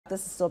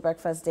This is still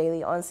Breakfast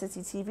Daily on Citi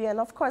TV. And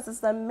of course, it's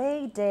the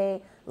May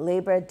Day,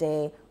 Labor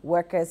Day,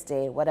 Workers'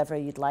 Day, whatever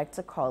you'd like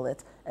to call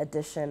it,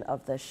 edition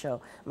of the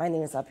show. My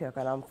name is Apioka,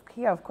 and I'm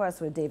here, of course,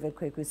 with David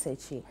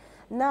Kwekusechi.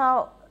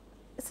 Now,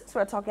 since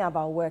we're talking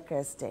about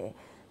Workers' Day,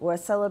 we're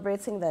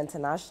celebrating the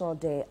International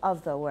Day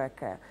of the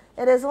Worker.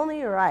 It is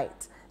only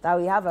right that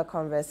we have a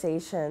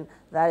conversation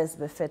that is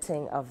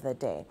befitting of the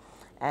day.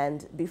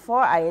 And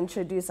before I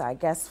introduce our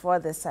guests for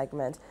this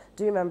segment,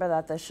 do remember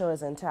that the show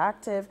is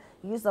interactive.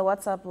 Use the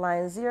WhatsApp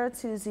line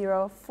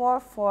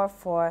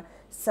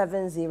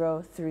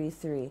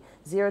 020-444-7033,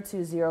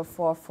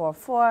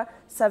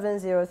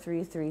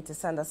 020-444-7033 to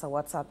send us a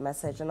WhatsApp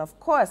message. And of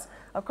course,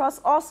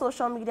 across all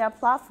social media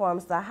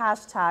platforms, the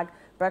hashtag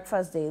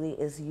Breakfast Daily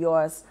is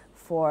yours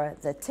for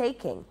the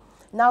taking.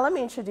 Now, let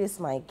me introduce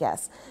my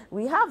guests.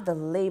 We have the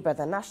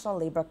National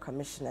Labor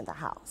Commission in the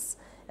house.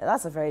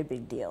 That's a very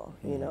big deal,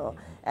 you know.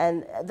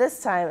 And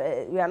this time,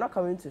 we are not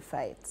coming to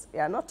fight. We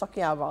are not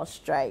talking about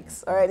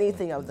strikes or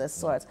anything of the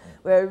sort.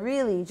 We're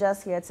really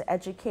just here to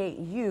educate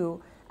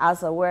you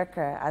as a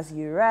worker, as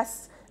you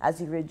rest,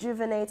 as you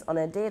rejuvenate on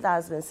a day that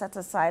has been set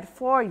aside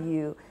for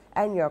you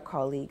and your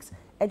colleagues,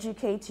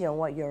 educate you on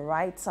what your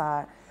rights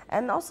are,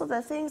 and also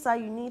the things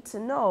that you need to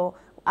know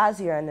as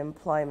you're in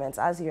employment,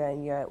 as you're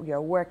in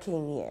your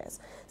working years.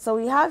 So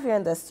we have here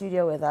in the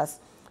studio with us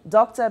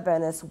Dr.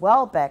 Bernice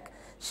Welbeck.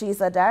 She's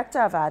the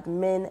Director of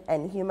Admin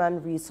and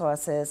Human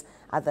Resources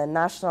at the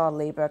National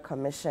Labor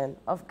Commission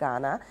of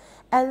Ghana.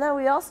 And then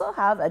we also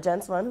have a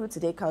gentleman who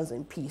today comes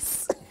in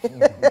peace.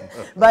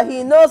 But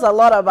he knows a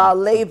lot about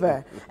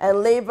labor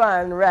and labor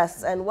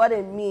unrest and what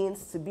it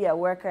means to be a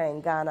worker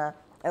in Ghana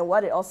and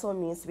what it also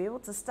means to be able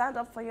to stand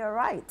up for your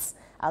rights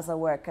as a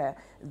worker.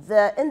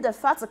 The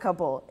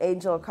indefatigable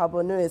Angel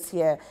Kabonu is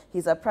here.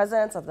 He's the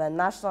president of the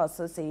National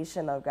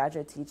Association of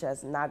Graduate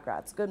Teachers,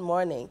 NAGRATS. Good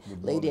morning,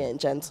 ladies and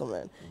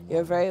gentlemen.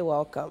 You're very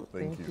welcome.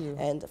 Thank you.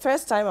 And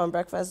first time on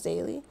Breakfast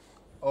Daily?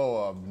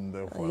 Oh, I've been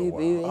there for a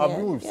while. I've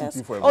been with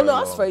Citi for a very long time. Oh, no,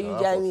 long that's for you,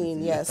 I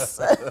mean, yes.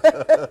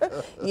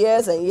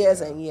 Years and years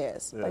and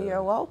years. Yeah. But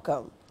you're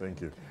welcome. Thank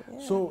you.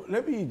 Yeah. So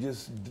let me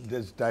just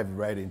dive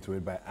right into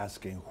it by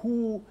asking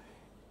who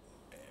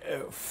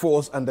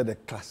falls under the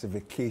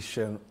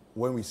classification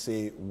when we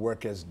say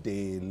Workers'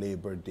 Day,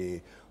 Labor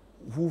Day,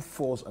 who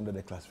falls under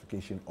the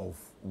classification of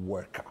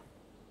worker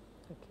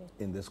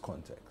in this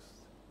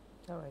context?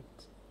 All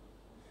right.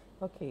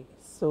 Okay,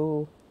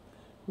 so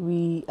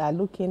we are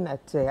looking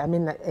at,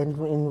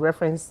 in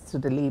reference to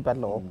the labor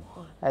law,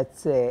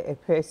 at a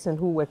person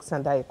who works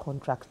under a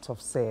contract of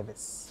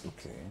service.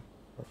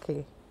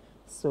 Okay,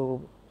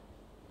 so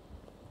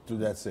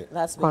that's it.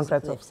 That's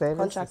contract of service.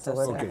 Contract of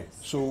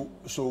service. Okay,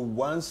 so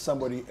once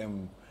somebody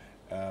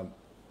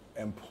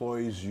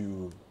employs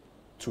you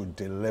to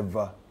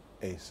deliver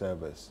a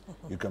service,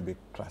 you can be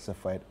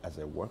classified as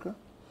a worker?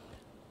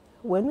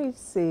 When we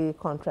say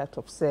contract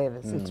of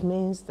service, it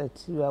means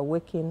that you are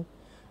working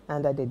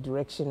under the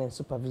direction and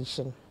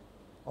supervision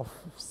of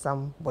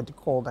somebody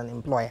called an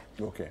employer.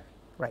 Okay.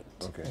 Right.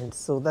 Okay. And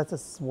so that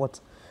is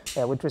what,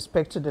 with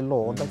respect to the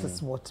law, that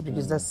is what,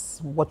 because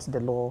that's what the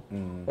law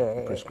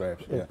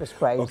prescribes.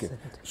 Prescribes. Okay.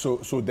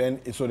 So then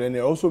it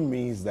also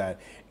means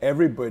that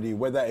everybody,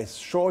 whether it's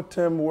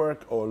short-term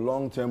work or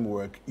long-term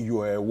work,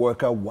 you are a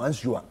worker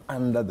once you are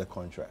under the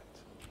contract.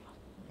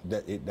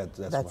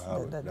 That's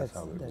how it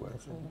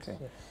works. Okay.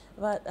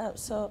 But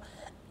so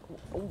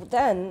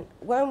then,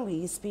 when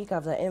we speak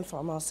of the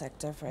informal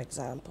sector, for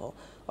example,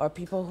 or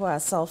people who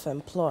are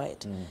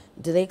self-employed,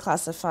 do they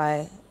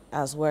classify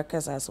as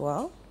workers as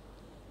well?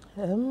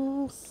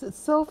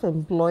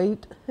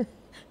 Self-employed,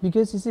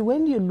 because you see,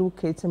 when you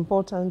look, it's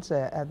important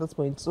at this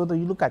point, so that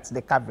you look at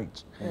the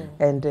coverage.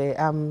 And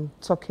I'm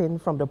talking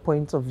from the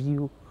point of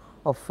view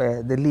of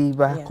the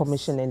Labor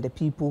Commission and the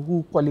people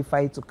who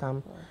qualify to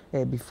come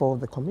before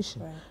the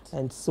Commission. Right.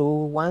 And so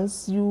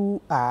once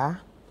you are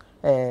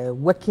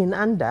working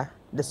under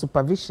the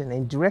supervision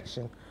and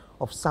direction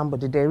of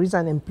somebody, there is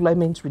an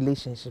employment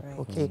relationship,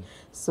 okay?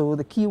 So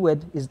the key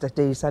word is that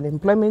there is an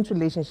employment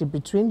relationship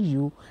between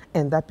you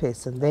and that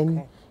person.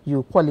 Then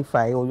you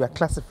qualify or you are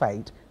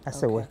classified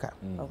as a worker.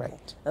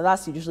 Right. Now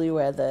that's usually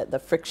where the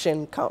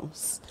friction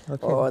comes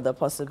or the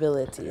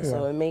possibility.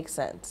 So it makes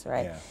sense,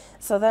 right? Yeah.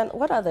 So then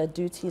what are the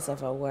duties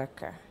of a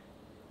worker?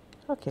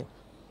 Okay.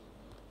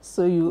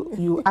 So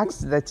you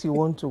asked that you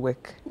want to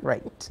work,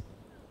 right?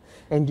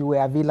 And you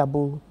were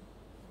available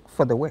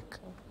for the work,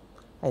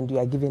 and you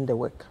are given the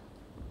work.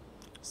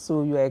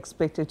 So you are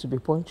expected to be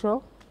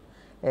punctual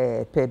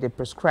per the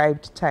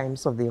prescribed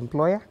times of the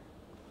employer.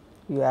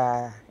 You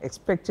are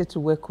expected to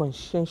work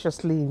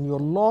conscientiously in your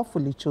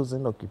lawfully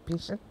chosen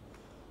occupation,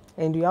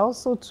 and you are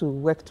also to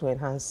work to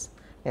enhance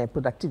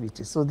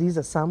productivity. So these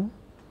are some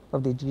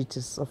of the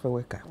duties of a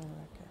worker.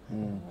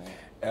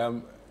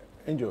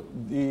 Angel,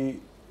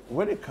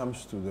 when it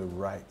comes to the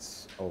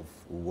rights of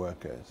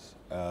workers,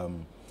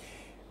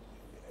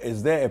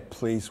 is there a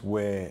place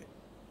where,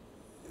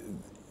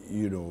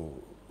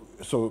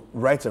 so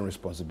rights and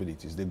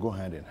responsibilities, they go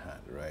hand in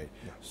hand, right?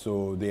 Yeah.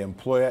 So the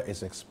employer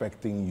is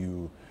expecting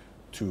you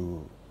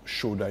to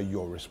shoulder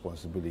your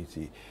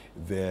responsibility.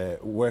 The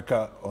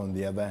worker, on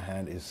the other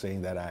hand, is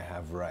saying that I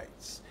have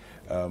rights.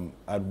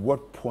 At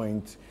what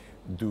point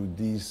do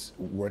these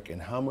work in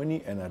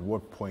harmony, and at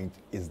what point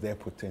is there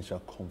potential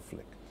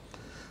conflict?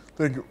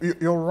 Thank you.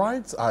 Your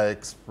rights are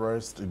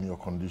expressed in your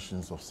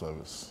conditions of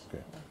service.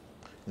 Okay.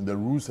 In the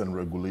rules and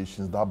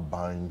regulations that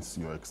binds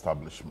your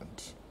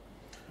establishment.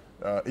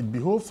 It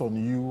behoves on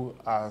you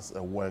as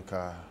a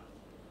worker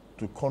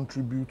to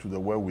contribute to the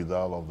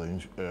wherewithal of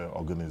the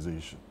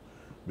organization,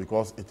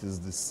 because it is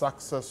the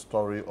success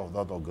story of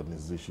that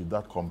organization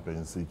that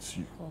compensates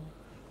you.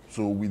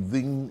 So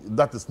within,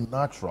 that is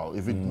natural.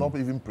 If it's not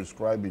even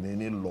prescribed in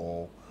any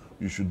law,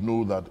 you should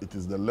know that it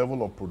is the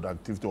level of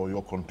productivity or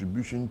your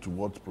contribution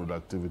towards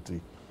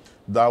productivity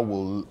that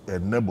will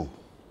enable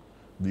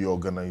the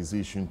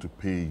organization to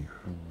pay you.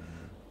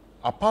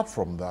 Apart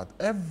from that,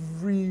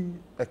 every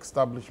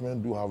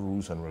establishment do have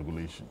rules and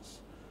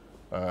regulations.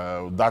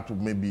 That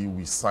maybe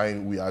we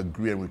sign, we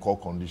agree, and we call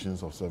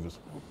conditions of service.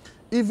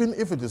 Even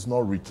if it is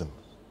not written,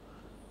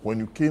 when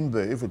you came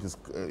there, if it is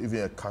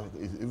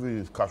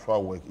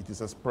casual work, it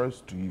is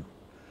expressed to you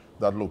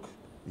that, look,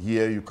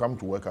 here you come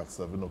to work at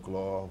 7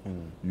 o'clock,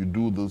 you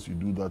do this, you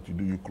do that,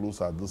 you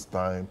close at this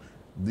time.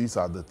 These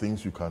are the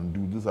things you can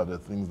do, these are the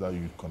things that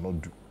you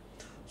cannot do.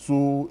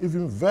 So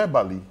even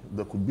verbally,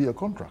 there could be a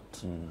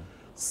contract.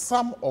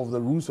 Some of the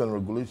rules and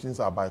regulations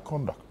are by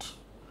conduct.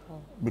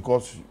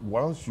 Because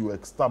once you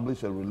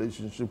establish a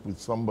relationship with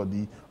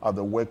somebody at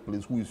the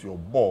workplace who is your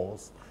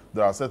boss,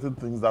 there are certain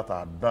things that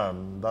are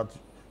done that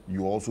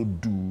you also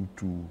do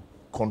to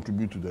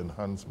contribute to the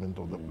enhancement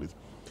of the place.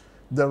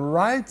 The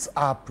rights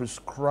are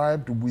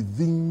prescribed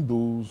within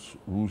those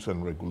rules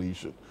and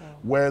regulations,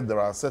 where there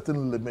are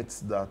certain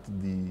limits that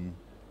the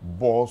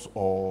boss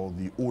or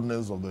the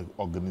owners of the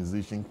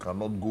organization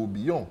cannot go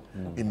beyond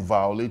in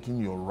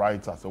violating your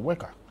rights as a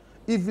worker.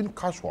 Even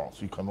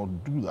casuals, you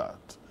cannot do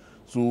that.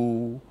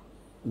 So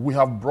we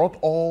have brought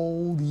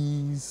all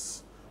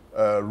these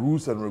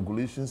rules and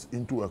regulations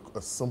into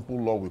a simple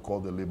law we call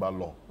the labor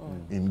law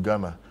in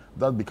Ghana.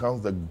 That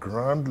becomes the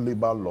grand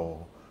labor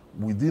law,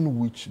 within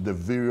which the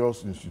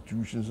various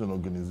institutions and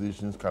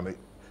organizations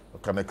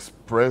can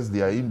express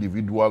their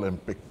individual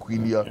and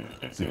peculiar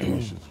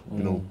situations.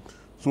 You know,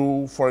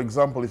 so for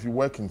example, if you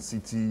work in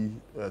Citi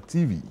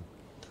TV,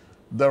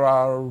 there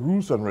are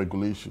rules and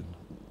regulations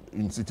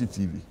in Citi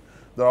TV.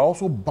 There are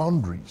also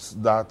boundaries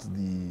that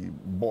the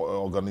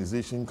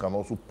organization can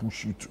also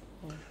push you to.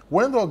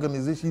 When the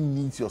organization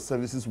needs your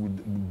services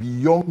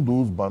beyond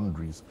those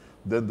boundaries,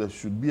 then there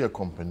should be a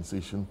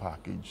compensation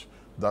package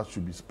that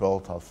should be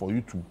spelled out for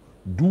you to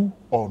do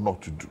or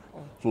not to do.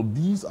 So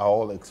these are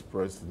all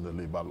expressed in the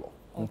labor law.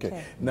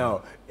 Okay.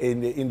 Now,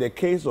 in the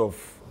case of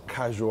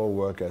casual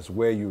workers,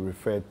 where you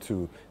refer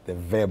to the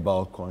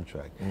verbal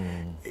contract,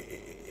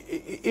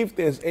 if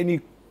there's any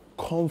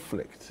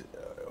conflict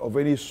of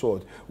any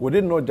sort, would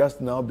it not just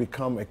now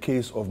become a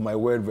case of my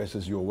word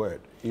versus your word?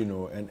 You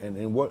know, and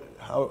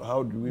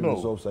how do we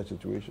resolve such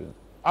situations?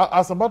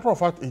 As a matter of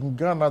fact, in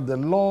Ghana, the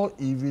law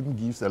even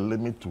gives a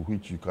limit to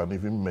which you can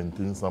even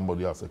maintain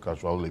somebody as a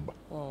casual labor.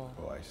 Oh,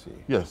 I see.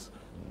 Yes.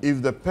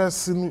 If the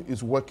person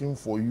is working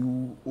for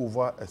you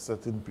over a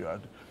certain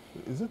period,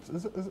 is it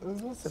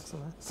 6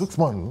 months? 6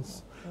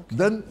 months. Okay.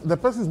 Then the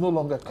person is no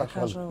longer a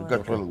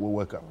casual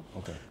worker.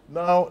 Okay.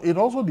 Now, it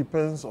also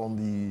depends on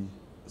the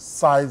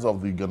size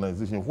of the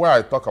organization. Where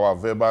I talk about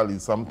verbal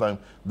is sometimes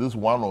this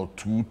 1 or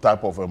 2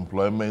 type of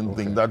employment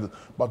thing.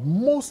 But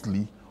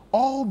mostly,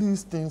 all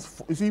these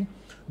things, you see,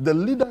 the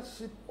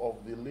leadership of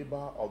the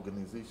labor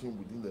organization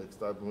within the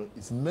establishment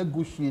is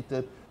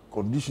negotiated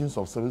conditions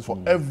of service for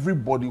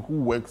everybody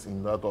who works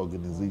in that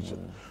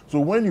organization. So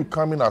when you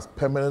come in as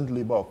permanent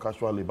labor or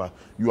casual labor,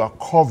 you are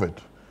covered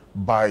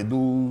by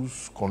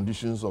those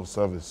conditions of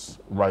service,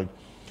 right?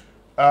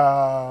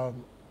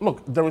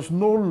 Look, there is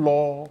no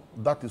law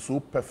that is so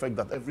perfect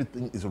that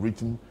everything is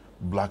written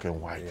black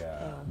and white.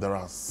 There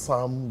are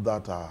some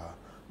that are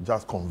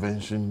just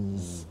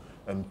conventions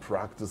and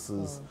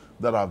practices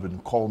that have been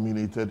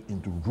culminated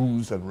into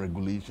rules and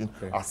regulations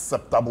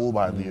acceptable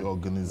by the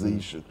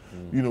organization.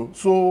 You know,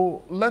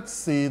 so let's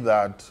say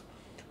that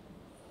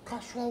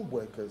casual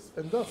workers,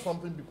 and that's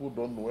something people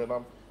don't know, and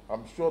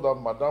I'm sure that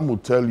Madam will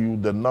tell you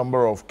the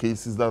number of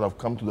cases that have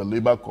come to the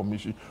Labor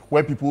Commission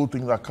where people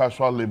think that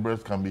casual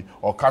laborers can be,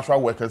 or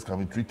casual workers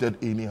can be treated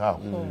anyhow.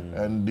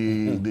 And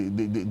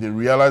they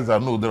realize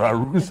that no, there are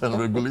rules and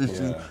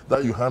regulations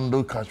that you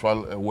handle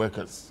casual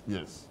workers.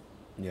 Yes.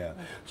 Yeah.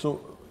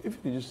 So if you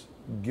could just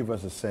give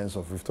us a sense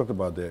of, we've talked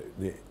about the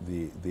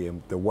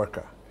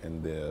worker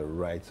and the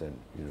rights and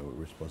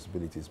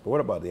responsibilities, but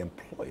what about the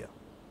employer?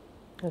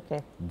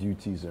 Okay.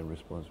 Duties and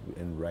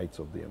responsibilities and rights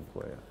of the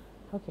employer.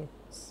 Okay.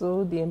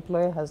 So the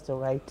employer has the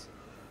right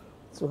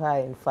to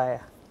hire and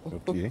fire.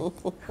 Okay.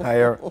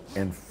 Hire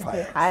and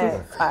fire.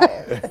 Hire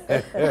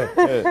and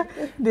fire.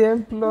 The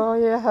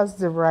employer has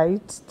the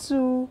right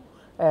to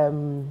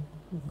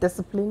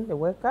discipline a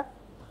worker,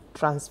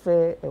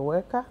 transfer a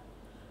worker,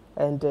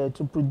 and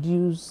to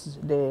produce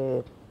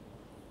the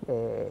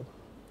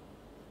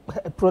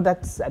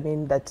products, I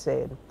mean, that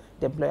the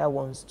employer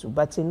wants to.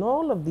 But in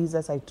all of these,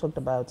 as I talked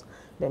about,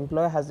 the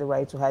employer has the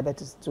right to hire,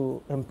 that is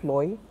to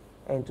employ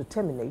and to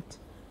terminate.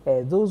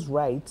 Those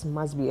rights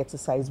must be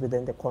exercised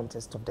within the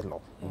context of the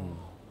law.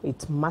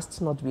 It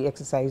must not be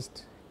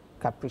exercised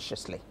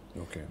capriciously.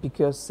 Okay.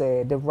 Because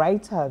the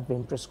rights have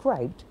been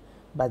prescribed,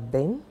 but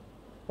then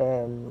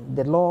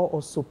the law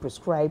also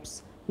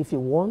prescribes if you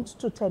want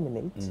to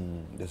terminate,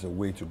 there's a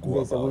way to go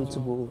there's about a way it. to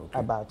go Okay.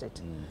 about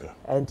it. Yeah.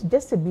 And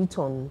just a bit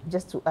on,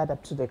 just to add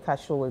up to the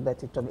casual work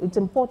that it talks, it's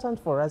important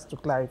for us to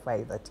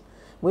clarify that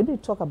when we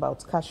talk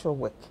about casual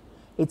work,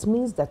 it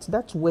means that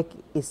that work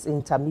is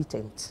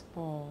intermittent.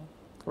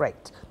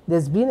 Right.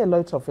 There's been a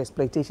lot of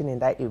exploitation in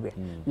that area.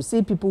 You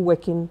see people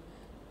working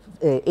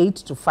 8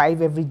 to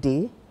 5 every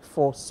day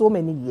for so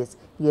many years,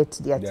 yet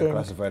they are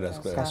classified as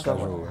casual casual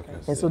workers.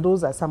 workers. And so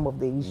those are some of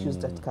the issues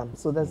that come.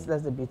 So that's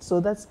the bit. So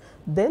that's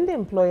then the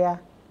employer.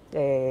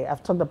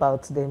 I've talked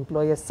about the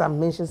employer.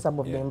 Mentioned some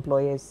of the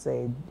employer's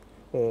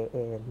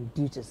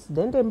duties.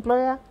 Then the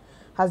employer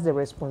has the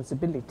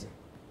responsibility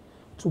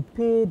to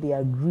pay the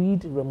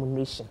agreed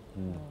remuneration.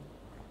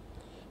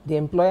 The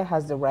employer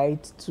has the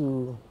right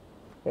to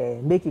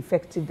make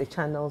effective the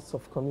channels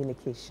of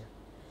communication.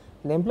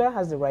 The employer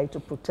has the right to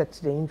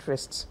protect the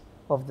interests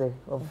of the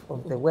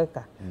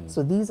worker.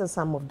 So these are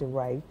some of the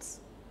rights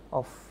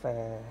of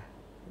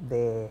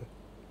the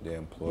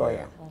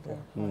employer. Okay.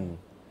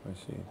 I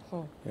see.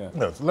 Yeah.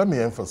 Yes, let me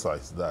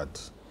emphasize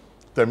that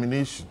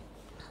termination,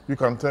 you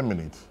can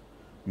terminate.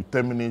 You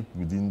terminate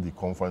within the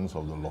confines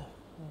of the law.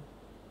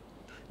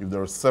 If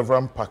there is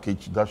several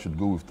package that should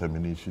go with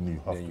termination,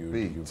 you have to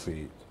pay it.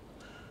 pay it.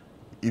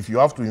 If you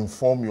have to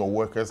inform your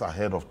workers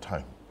ahead of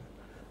time,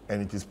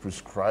 and it is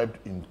prescribed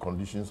in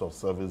conditions of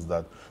service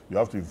that you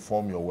have to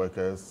inform your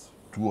workers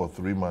 2 or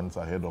 3 months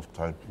ahead of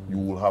time, you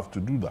will have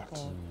to do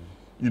that.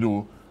 You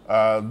know,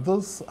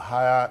 this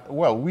higher,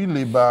 well, we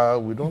labor,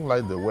 we don't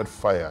like the word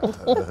fire.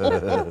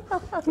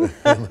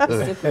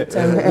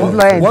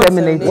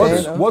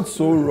 What's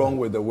so wrong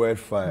with the word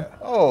fire?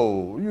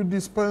 Oh, you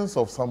dispense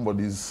of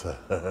somebody's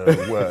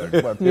work,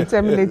 but You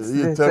terminate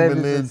you the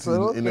terminate services,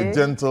 so, in a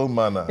gentle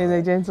manner. In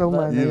a gentle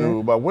manner. You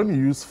know, but when you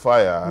use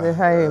fire, The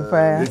high and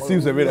fire. It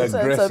seems a bit It's a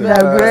aggressive. bit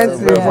aggressive.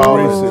 very Yeah.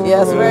 violent.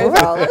 Yes, very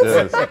violent.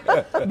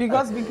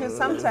 Yes. because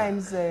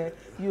sometimes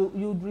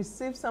you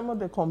receive some of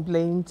the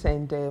complaints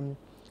and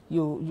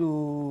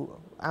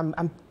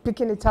I'm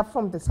picking it up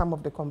from some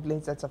of the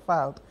complaints that are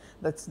filed.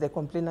 That's the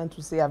complainant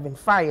to say I've been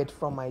fired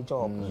from my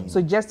job.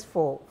 So just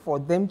for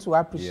them to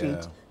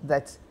appreciate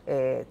that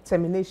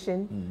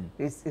termination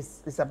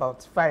is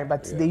about fire,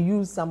 but they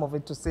use some of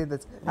it to say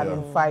that I've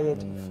been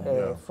fired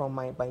from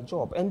my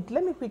job. And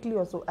let me quickly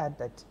also add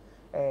that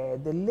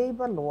the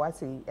labor law,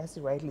 as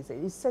he rightly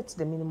said, it sets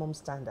the minimum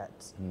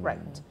standards,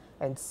 right?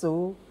 And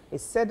so it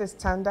set the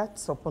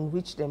standards upon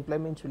which the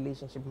employment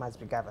relationship must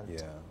be governed.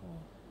 Yeah.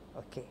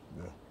 Okay.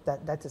 Yeah.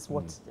 That is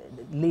what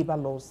the labor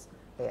laws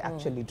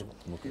actually do.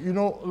 You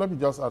know, let me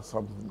just add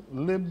something.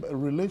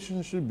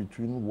 Relationship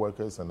between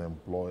workers and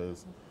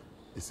employers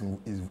is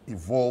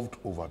evolved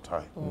over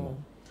time.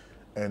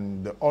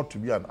 And there ought to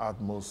be an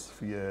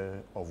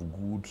atmosphere of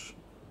good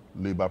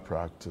labor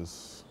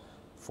practice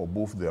for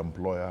both the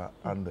employer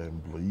and the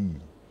employee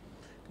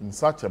in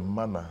such a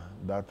manner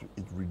that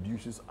it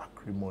reduces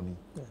acrimony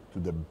to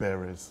the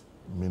barest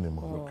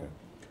minimum. Okay.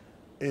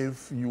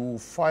 If you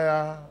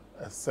fire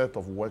a set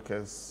of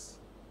workers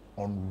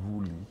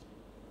unruly,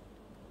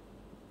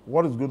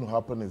 what is going to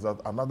happen is that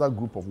another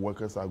group of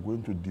workers are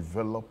going to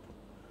develop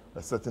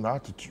a certain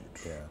attitude.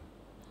 Yeah.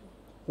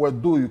 Where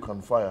though you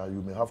can fire,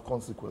 you may have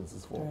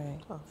consequences for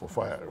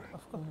firing.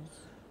 Of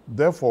course.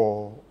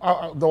 Therefore,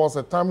 there was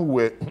a time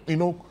where, you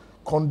know,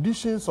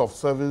 conditions of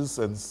service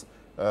and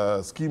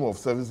scheme of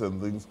service and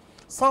things,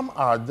 some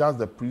are just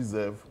the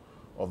preserve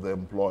of the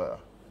employer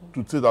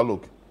to say that,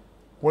 look,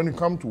 when you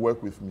come to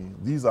work with me,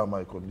 these are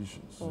my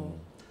conditions.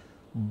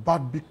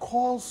 But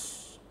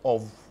because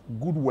of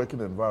good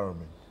working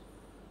environment,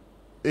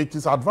 it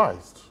is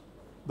advised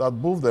that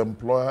both the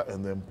employer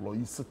and the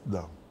employee sit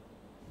down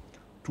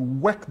to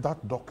work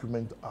that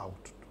document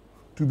out,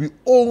 to be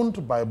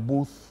owned by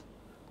both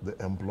the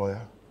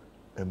employer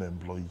and the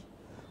employee.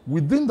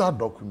 Within that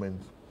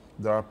document,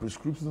 there are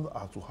prescriptions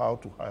as to how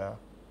to hire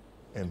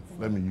and,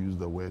 let me use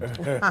the word,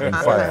 and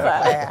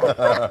fire.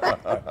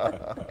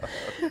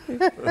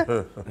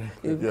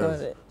 You've got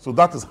it. So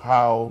that is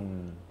how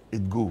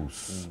it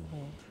goes.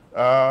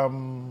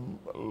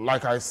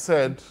 Like I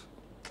said,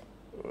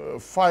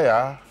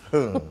 fire.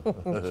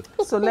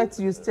 So let's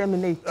use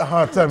terminate.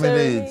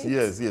 Terminate,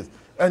 yes.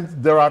 And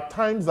there are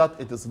times that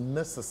it is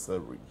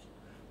necessary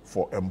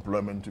for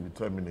employment to be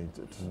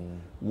terminated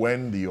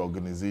when the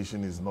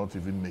organization is not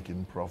even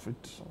making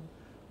profit,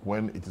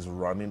 when it is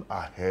running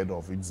ahead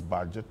of its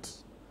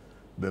budget.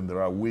 Then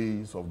there are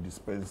ways of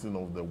dispensing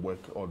of the work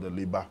or the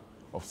labor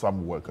of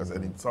some workers,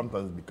 and it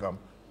sometimes becomes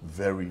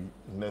very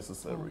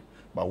necessary.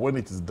 But when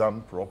it is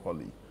done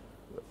properly,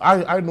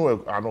 I know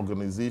an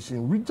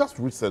organization just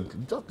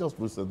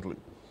recently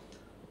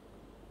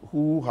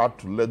who had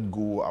to let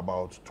go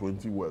about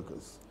 20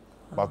 workers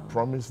but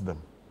promise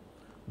them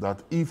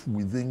that if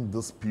within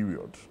this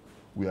period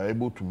we are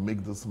able to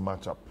make this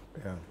match up,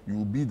 you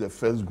will be the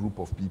first group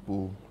of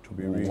people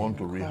who want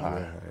to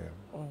rehire.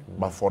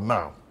 But for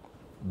now,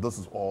 this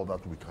is all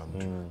that we can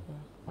do.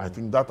 I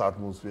think that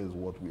atmosphere is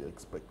what we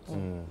expect.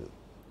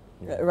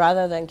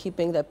 Rather than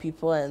keeping the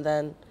people and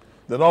then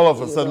all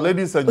of a sudden,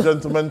 ladies and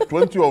gentlemen,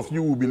 20 of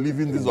you will be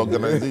leaving this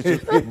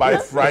organization by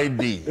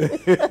Friday.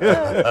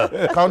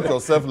 Count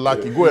yourself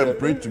lucky. Go and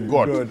pray to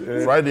God.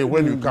 Friday,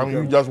 when you come,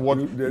 you just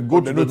go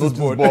to the notice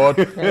board,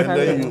 and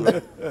then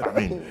you. I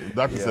mean,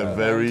 that is a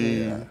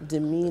very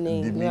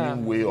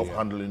demeaning way of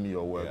handling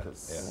your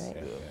workers.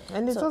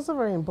 And it's also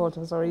very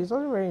important. Sorry, it's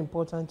also very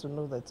important to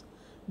know that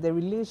the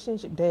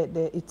relationship,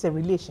 it's a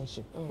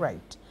relationship,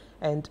 right?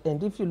 And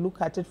if you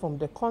look at it from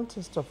the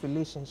context of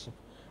relationship,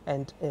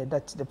 and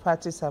that the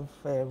parties have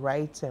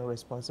rights and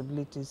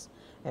responsibilities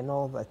and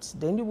all that,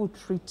 then you would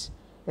treat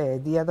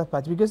the other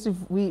party. Because if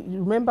we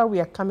remember, we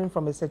are coming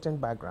from a certain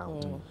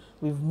background.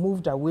 We've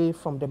moved away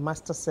from the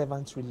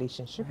master-servant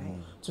relationship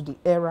to the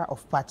era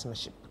of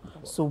partnership.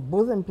 So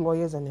both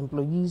employers and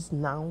employees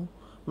now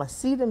must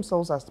see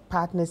themselves as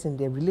partners in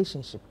their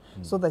relationship,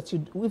 so that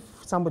if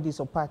somebody is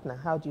a partner,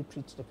 how do you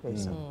treat the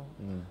person?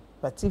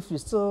 But if you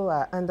still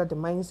are under the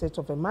mindset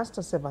of a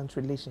master-servant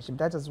relationship,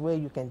 that is where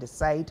you can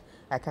decide,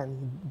 I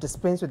can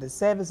dispense with the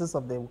services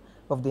of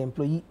the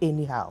employee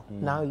anyhow.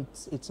 Now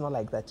it's not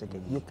like that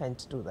again. You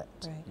can't do that.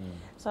 Right.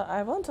 So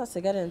I want us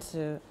to get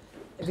into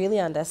really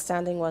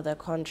understanding what the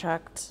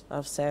contract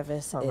of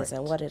service is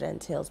and what it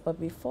entails. But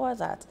before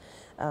that,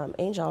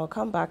 Angel, I'll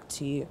come back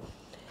to you.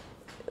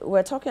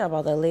 We're talking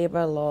about the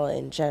labor law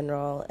in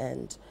general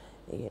and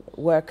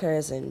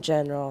workers in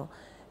general,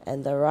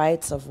 and the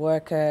rights of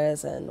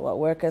workers and what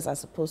workers are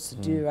supposed to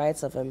do,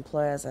 rights of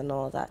employers and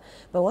all that.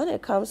 But when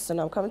it comes to,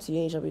 and I'm coming to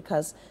you, Angel,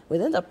 because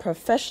within the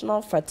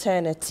professional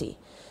fraternity,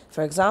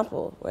 for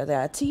example, where there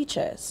are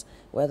teachers,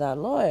 where there are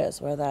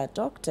lawyers, where there are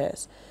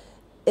doctors,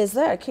 is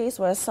there a case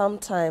where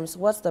sometimes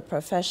what the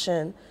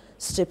profession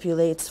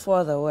stipulates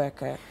for the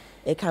worker,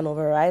 it can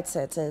override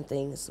certain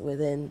things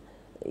within,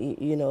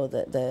 you know,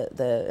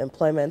 the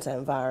employment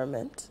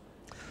environment?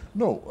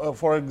 No,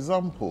 for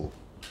example,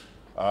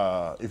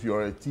 if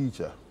you're a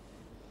teacher,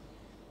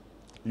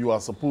 you are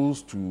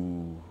supposed to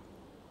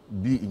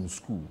be in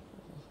school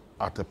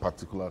at a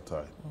particular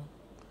time.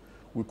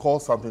 We call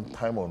something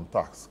time on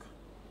task.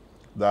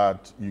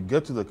 That you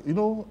get to the, you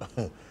know,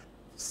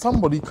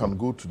 somebody can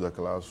go to the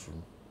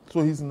classroom.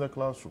 So he's in the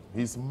classroom.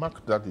 He's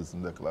marked that he's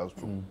in the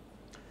classroom.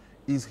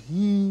 Is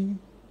he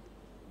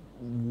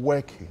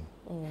working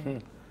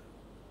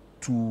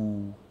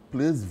to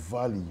place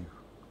value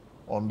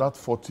on that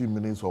 40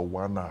 minutes or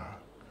 1 hour?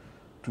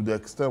 To the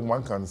extent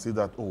one can say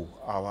that, oh,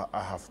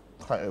 I have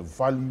a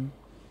value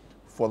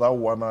for that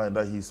 1 hour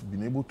that he's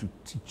been able to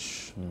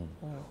teach.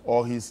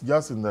 Or he's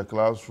just in the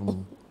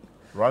classroom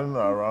running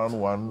around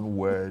one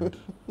word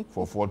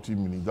for 40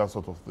 minutes, that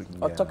sort of thing.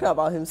 Or talking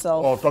about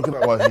himself. Or talking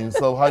about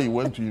himself, how he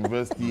went to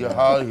university,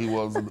 how he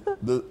was.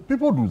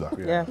 People do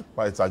that,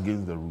 but it's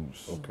against the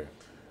rules. Okay.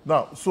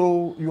 Now,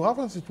 so you have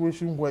a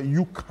situation where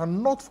you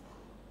cannot,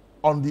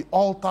 on the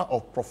altar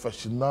of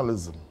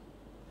professionalism,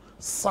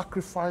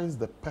 sacrifice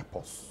the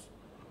purpose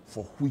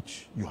for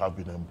which you have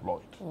been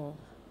employed.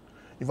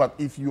 In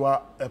fact, if you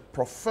are a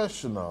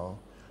professional,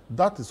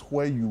 that is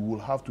where you will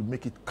have to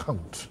make it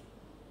count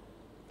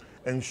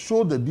and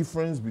show the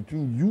difference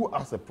between you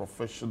as a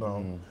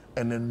professional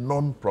and a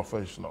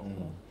non-professional.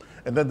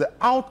 And that the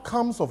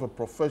outcomes of a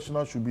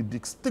professional should be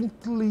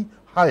distinctly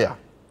higher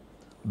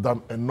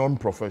than a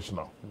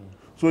non-professional.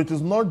 So it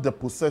is not the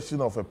possession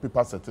of a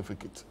paper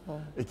certificate.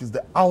 It is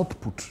the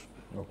output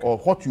or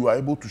what you are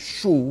able to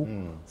show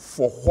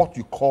for what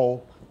you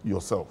call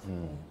yourself.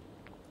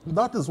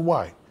 That is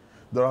why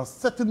there are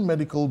certain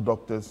medical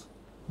doctors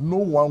no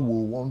one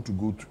will want to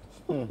go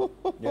to.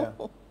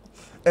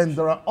 And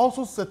there are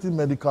also certain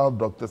medical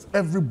doctors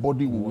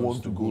everybody will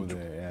want to go to.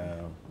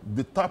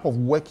 The type of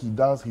work he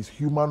does, his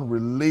human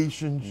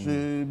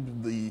relationship,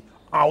 the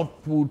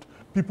output,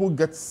 people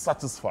get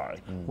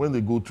satisfied when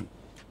they go to.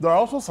 There are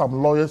also some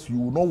lawyers you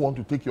will not want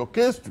to take your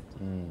case to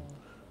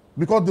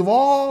because they've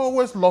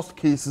always lost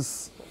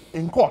cases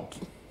in court.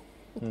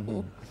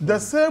 The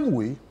same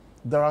way,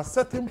 there are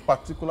certain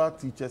particular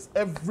teachers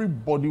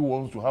everybody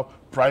wants to have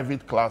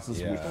private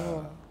classes with.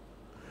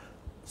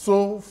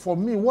 So for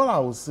me, what I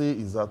would say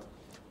is that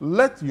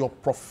let your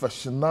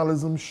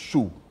professionalism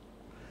show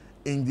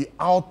in the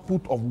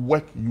output of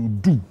work you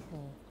do.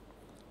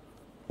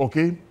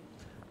 Okay?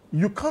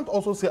 You can't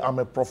also say I'm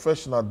a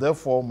professional,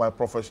 therefore my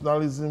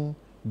professionalism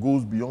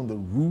goes beyond the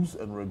rules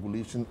and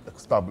regulations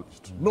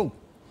established. No.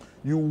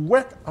 You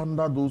work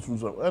under those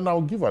rules. And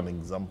I'll give an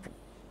example.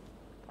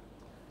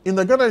 In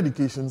the Ghana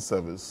Education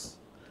Service,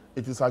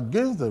 it is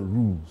against the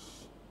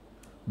rules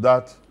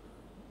that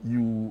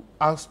you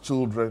ask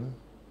children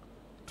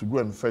to go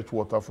and fetch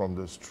water from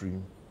the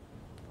stream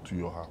to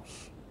your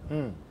house.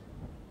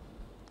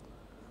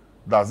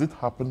 Does it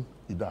happen?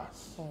 It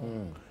does.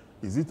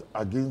 Is it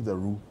against the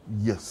rule?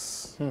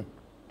 Yes.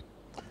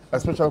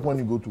 Especially when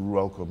you go to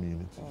rural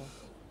communities.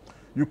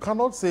 You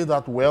cannot say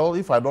that, well,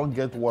 if I don't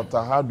get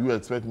water, how do you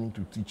expect me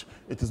to teach?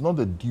 It is not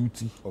the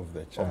duty of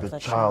the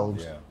child, child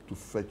yeah. to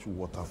fetch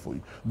water for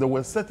you. There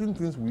were certain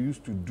things we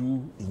used to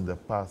do in the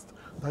past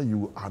that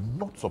you are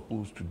not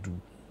supposed to do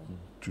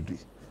today.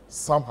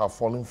 Some have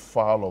fallen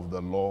foul of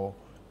the law,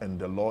 and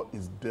the law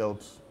is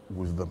dealt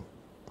with them.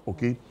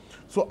 Okay?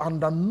 So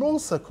under no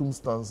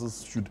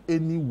circumstances should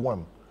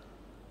anyone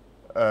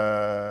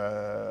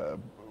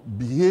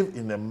behave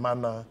in a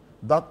manner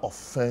that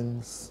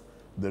offends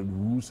the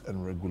rules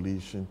and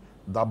regulation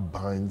that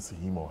binds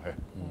him or her.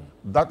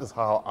 That is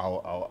how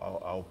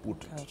I'll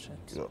put it.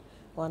 Yeah.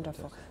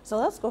 Wonderful. So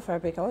let's go for a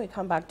break. And when we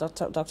come back,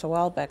 Dr.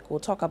 Welbeck, we'll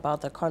talk about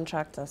the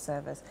contract of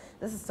service.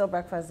 This is still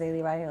Breakfast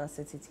Daily right here on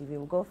Citi TV.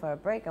 We'll go for a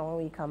break, and when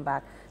we come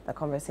back, the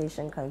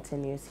conversation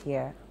continues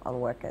here on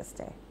Workers'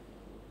 Day.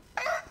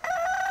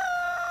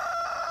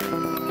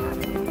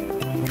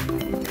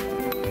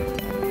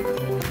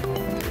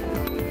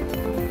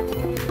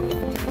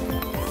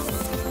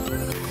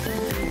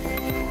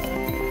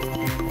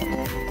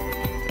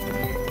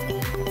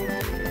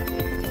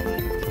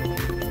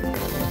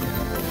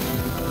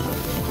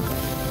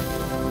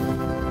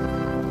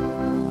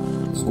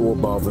 Go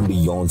above and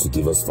beyond to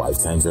give us 5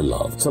 times the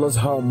love. Tell us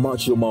how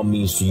much your mom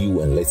means to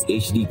you, and let's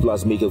HD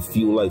Plus make it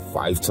feel like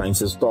 5 times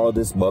the star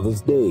this Mother's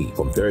Day.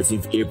 From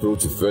 13th April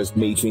to 1st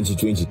May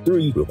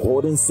 2023,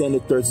 record and send a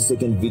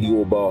 30-second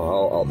video about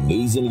how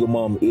amazing your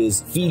mom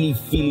is. Feely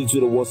to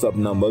the WhatsApp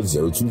number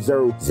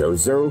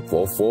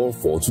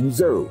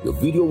 020-0044-420. Your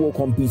video will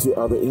compete with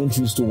other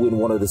entries to win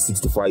one of the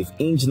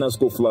 65-inch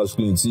NASCO flat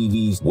screen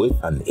TVs with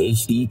an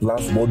HD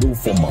Plus model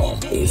for mom.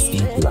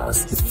 HD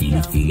Plus, the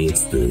Feely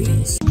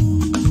experience.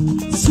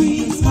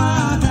 Sweet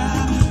mother,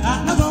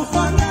 I never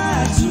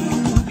forget you.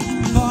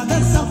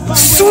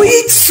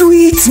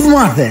 Sweet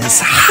mothers,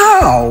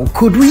 how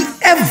could we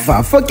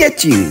ever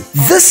forget you?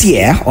 This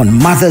year on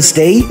Mother's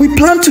Day, we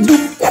plan to do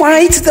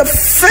quite the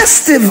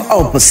festive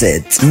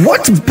opposite.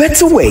 What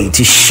better way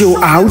to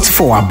show out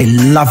for our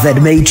beloved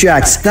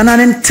matriarchs than an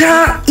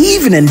entire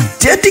evening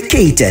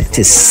dedicated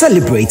to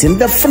celebrating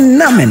the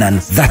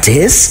phenomenon that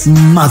is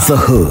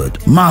motherhood.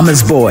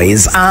 Mama's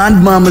boys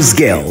and mama's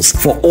girls,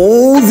 for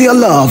all their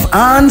love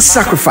and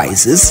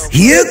sacrifices,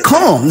 here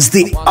comes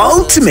the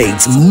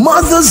ultimate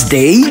Mother's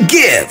Day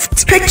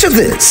gift. Picture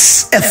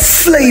this: a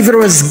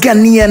flavorous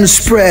Ghanaian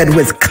spread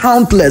with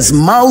countless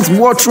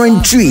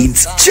mouth-watering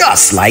treats,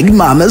 just like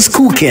Mama's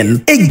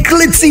cooking. A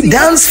glitzy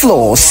dance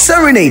floor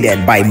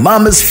serenaded by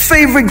Mama's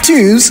favorite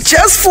tunes,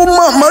 just for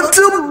Mama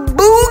to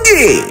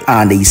boogie.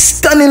 And a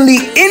stunningly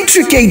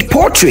intricate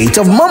portrait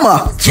of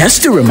Mama,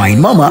 just to remind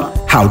Mama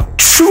how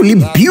truly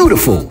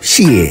beautiful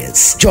she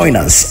is. Join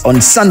us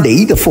on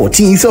Sunday, the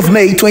 14th of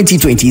May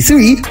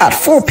 2023 at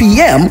 4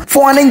 p.m.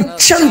 for an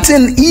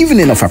enchanting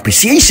evening of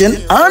appreciation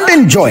and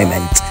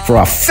enjoyment for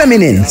our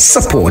feminine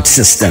support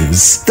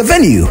systems. The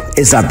venue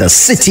is at the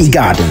City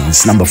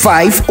Gardens, number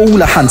 5,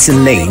 Ola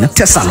Hansen Lane,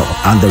 Tesano,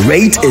 and the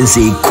rate is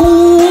a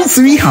cool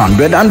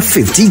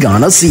 350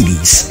 Ghana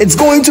cedis. It's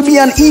going to be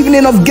an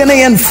evening of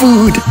Ghanaian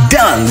food,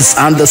 dance,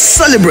 and the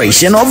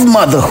celebration of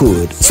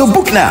motherhood. So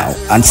book now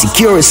and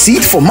secure a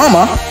seat for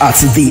Mama at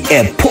the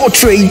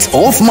Portrait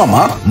of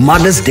Mama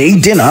Mother's Day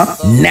dinner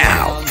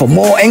now. For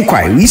more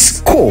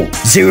enquiries, call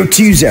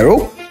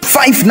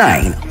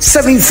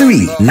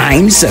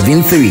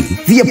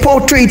 020-5973-973. The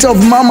Portrait of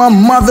Mama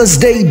Mother's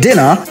Day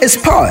dinner is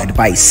powered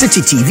by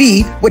Citi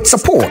TV with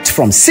support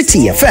from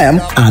Citi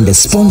FM and is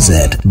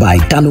sponsored by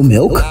Dano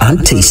Milk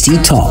and Tasty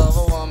Tom.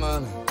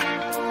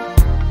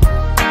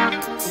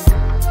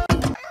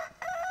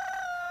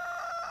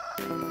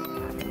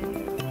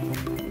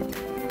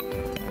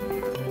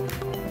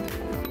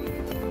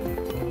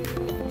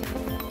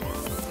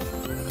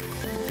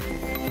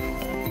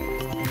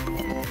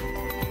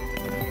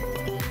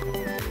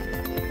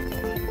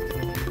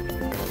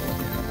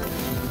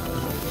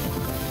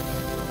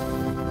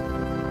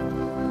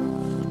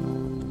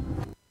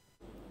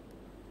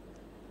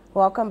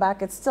 Welcome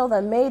back. It's still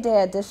the May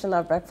Day edition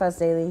of Breakfast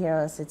Daily here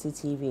on Citi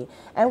TV.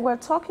 And we're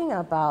talking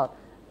about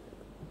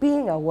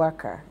being a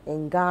worker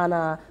in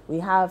Ghana. We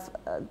have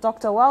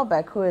Dr.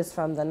 Welbeck, who is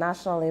from the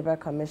National Labour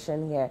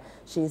Commission here.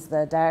 She's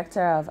the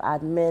Director of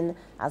Admin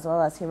as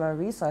well as Human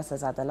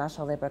Resources at the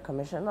National Labour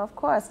Commission. And of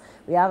course,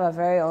 we have our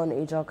very own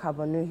Ejo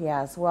Kabonu here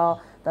as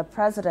well, the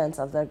President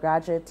of the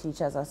Graduate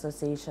Teachers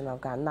Association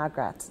of Ghana,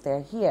 NAGRAT.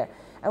 They're here.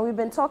 And we've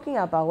been talking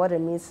about what it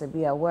means to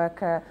be a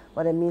worker,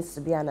 what it means to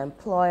be an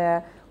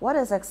employer, what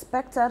is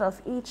expected of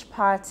each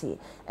party.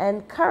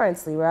 And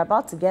currently, we're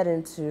about to get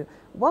into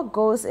what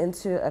goes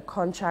into a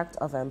contract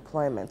of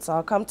employment. So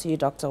I'll come to you,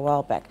 Dr.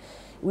 Welbeck.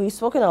 We've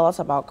spoken a lot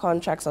about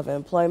contracts of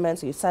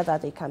employment. You said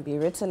that they can be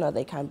written or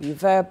they can be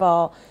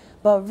verbal.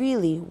 But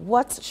really,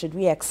 what should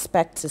we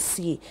expect to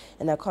see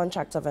in a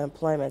contract of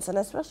employment? And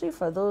especially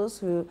for those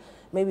who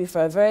maybe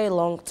for a very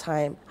long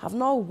time have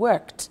not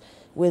worked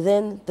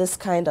within this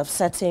kind of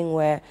setting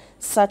where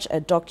such a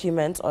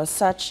document or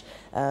such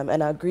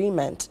an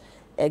agreement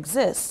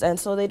exists. And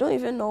so they don't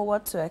even know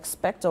what to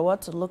expect or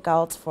what to look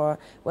out for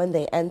when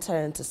they enter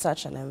into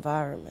such an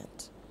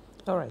environment.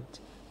 All right.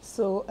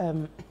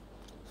 So,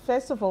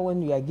 first of all,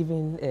 when you are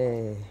given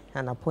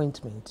an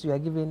appointment, you are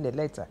given a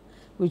letter,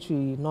 which we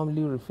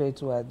normally refer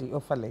to as the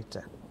offer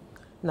letter.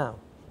 Now,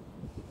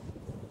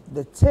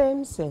 the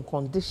terms and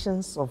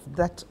conditions of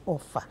that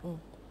offer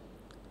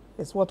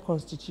is what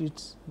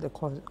constitutes the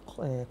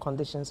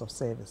conditions of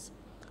service.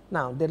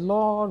 Now, the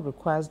law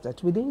requires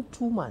that within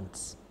 2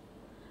 months,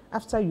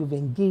 after you've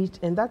engaged,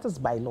 and that is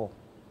by law,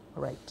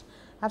 right?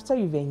 After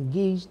you've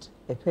engaged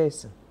a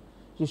person,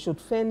 you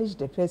should furnish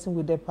the person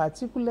with the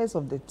particulars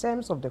of the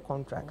terms of the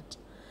contract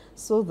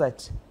so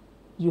that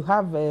you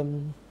have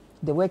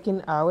the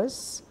working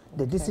hours,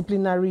 the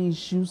disciplinary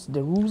issues,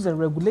 the rules and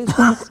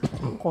regulations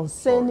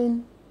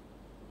concerning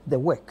the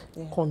work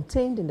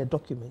contained in the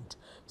document,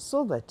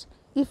 so that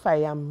if I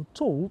am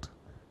told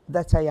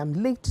that I am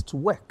late to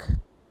work,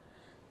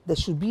 there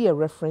should be a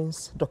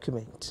reference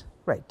document,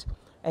 right?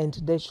 And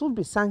there should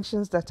be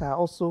sanctions that are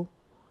also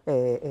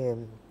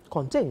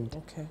contained.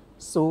 Okay.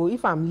 So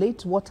if I'm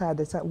late, what are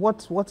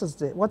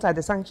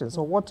the sanctions,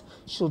 or what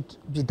should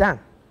be done?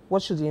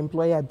 What should the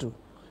employer do,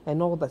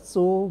 and all that?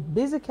 So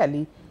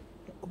basically,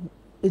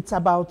 it's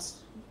about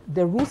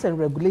the rules and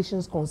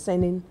regulations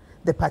concerning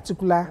the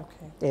particular,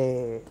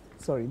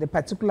 the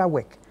particular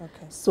work.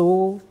 Okay.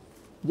 So,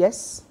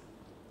 yes,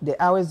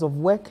 the hours of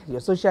work, your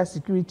social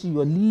security,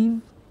 your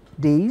leave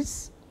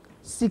days,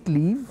 sick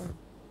leave,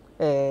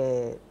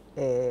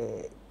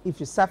 if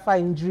you suffer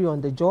injury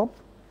on the job,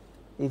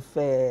 if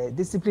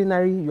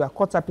disciplinary, you are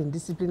caught up in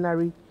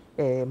disciplinary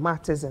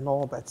matters and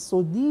all that.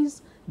 So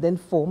these then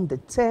form the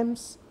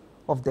terms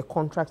of the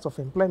contracts of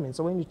employment.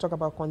 So when you talk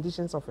about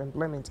conditions of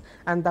employment,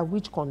 under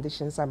which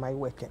conditions am I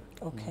working?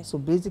 Okay. So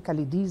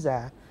basically these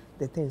are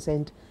the things.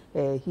 And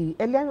he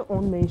earlier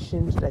on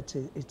mentioned that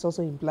it's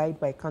also implied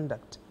by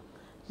conduct.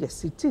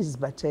 Yes, it is,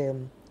 but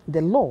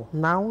the law,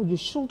 now you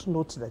should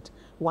note that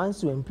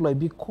once you employ,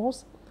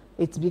 because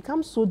it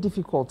becomes so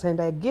difficult, and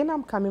again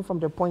I'm coming from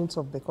the point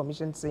of the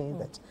commission saying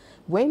that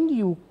when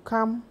you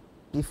come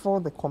before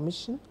the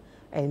commission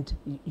and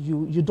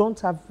you don't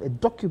have a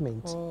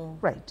document,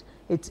 right,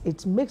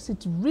 it makes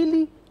it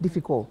really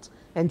difficult,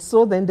 and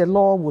so then the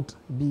law would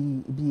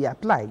be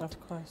applied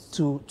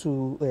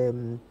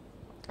to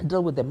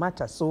deal with the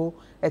matter. So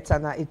it's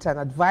an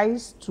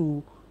advice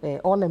to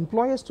all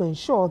employers to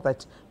ensure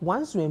that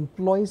once you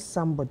employ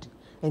somebody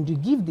and you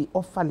give the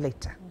offer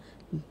letter,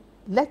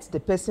 let the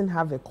person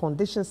have a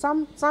condition.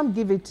 Some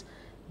give it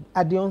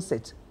at the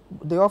onset,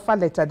 the offer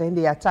letter, then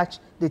they attach,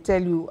 they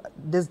tell you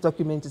this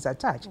document is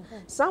attached.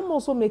 Some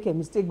also make a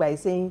mistake by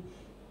saying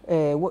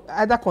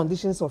other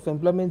conditions of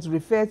employment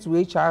refer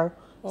to HR,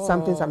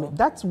 something.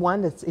 That's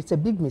one, it's a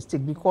big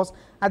mistake, because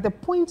at the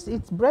point,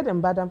 it's bread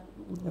and butter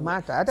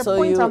matter. At the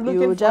point I'm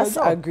looking for just a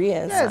job. agree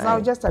and yes, sign.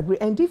 I'll just agree.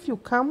 And if you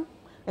come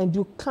and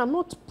you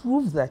cannot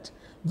prove that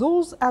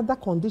those other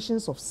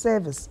conditions of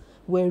service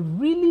were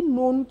really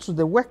known to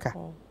the worker,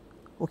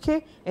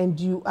 okay, and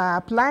you are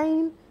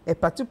applying a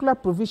particular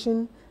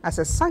provision as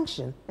a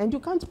sanction, and you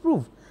can't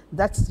prove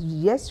that,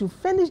 yes, you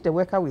furnish the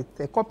worker with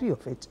a copy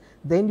of it,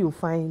 then you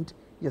find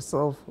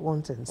yourself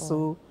wanting.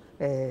 So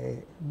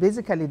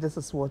basically this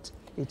is what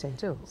it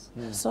entails.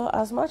 So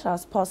as much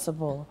as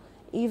possible,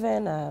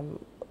 even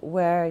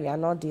where you're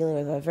not dealing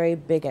with a very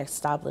big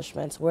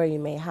establishment where you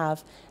may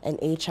have an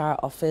HR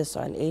office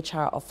or an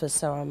HR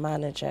officer or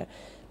manager,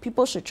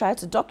 people should try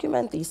to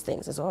document these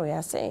things, is what we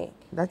are saying.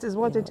 That is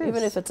what it is.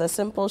 Even if it's a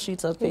simple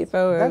sheet of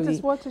paper where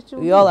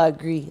we all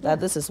agree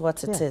that this is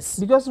what it is.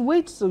 Because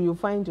wait till you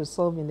find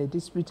yourself in a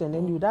dispute, and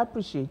then you'd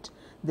appreciate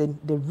the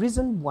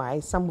reason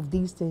why some of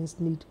these things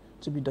need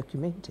to be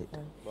documented.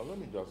 But let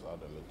me just add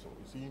a little.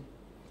 You see,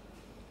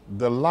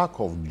 the lack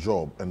of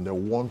job and the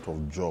want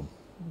of job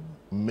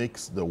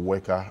makes the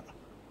worker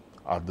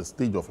at the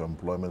stage of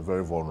employment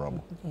very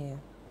vulnerable.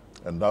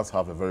 And thus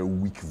have a very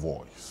weak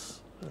voice.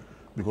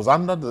 Because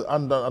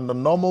under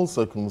normal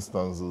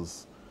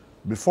circumstances,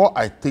 before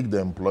I take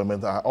the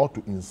employment, I ought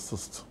to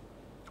insist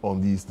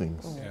on these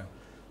things.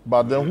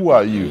 But then who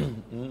are you?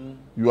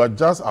 You are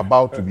just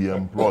about to be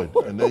employed,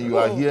 and then you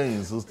are here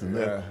insisting.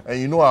 And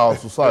you know our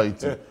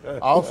society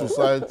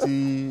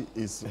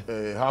is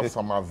have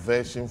some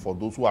aversion for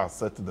those who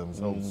assert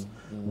themselves.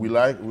 We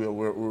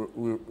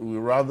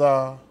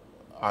rather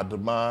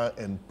admire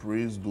and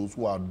praise those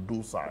who are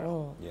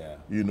docile.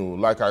 You know,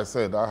 like I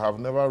said, I have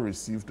never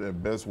received a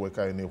best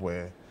worker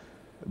anywhere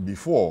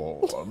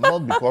before,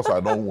 not because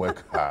I don't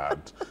work hard,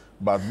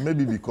 but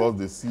maybe because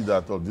they see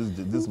that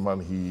this man,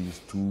 he is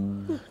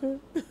too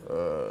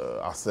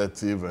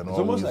assertive and all. It's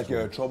almost like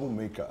you're a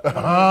troublemaker.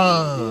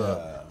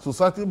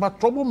 Society, but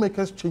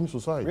troublemakers change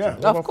society.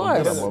 Of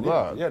course. They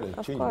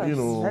change. You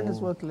know, That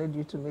is what led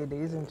you to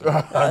Mayday, isn't it?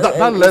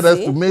 that led us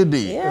to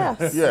Mayday.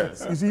 Yes.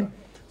 Yes. You see,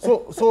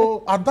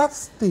 so at that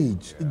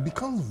stage, it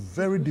becomes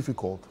very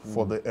difficult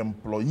for the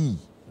employee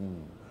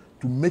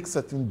to make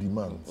certain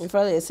demands. In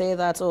fact, they say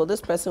that, oh, this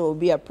person will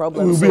be a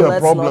problem. It will be a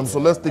problem, so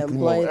let's take him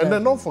employ out. And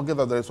then don't forget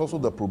that there is also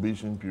the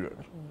probation period.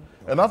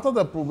 And after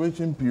the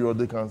probation period,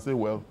 they can say,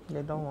 well,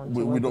 They don't want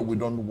we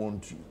don't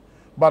want you.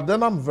 But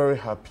then I'm very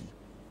happy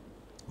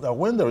that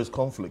when there is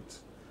conflict,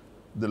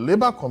 the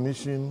Labor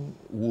Commission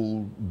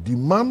will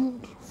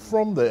demand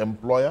from the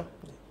employer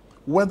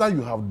whether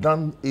you have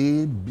done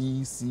A,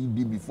 B, C,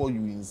 D before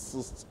you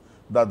insist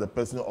that the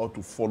person ought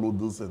to follow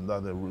this and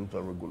that, the rules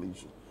and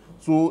regulation.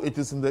 So it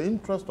is in the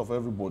interest of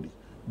everybody,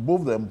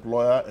 both the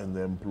employer and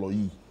the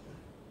employee,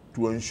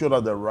 to ensure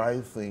that the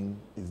right thing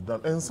is done.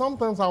 And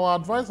sometimes I will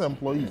advise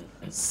employees,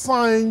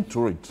 sign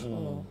to it,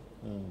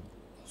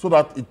 so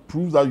that it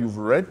proves that you've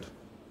read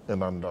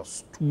and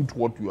understood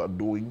what you are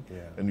doing,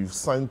 and you've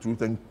signed to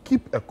it, and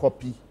keep a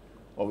copy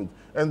of it.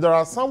 And there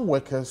are some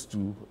workers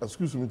too,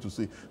 excuse me to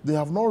say, they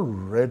have not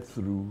read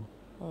through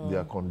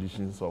their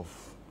conditions of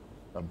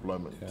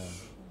employment.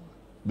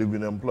 They've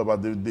been employed,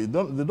 but they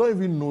don't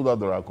even know that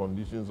there are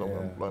conditions of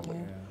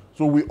employment.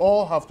 So we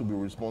all have to be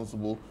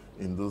responsible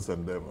in this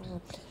endeavor.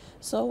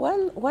 So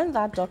when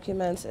that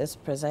document is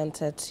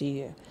presented to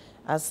you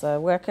as a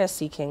worker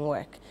seeking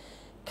work,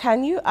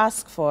 can you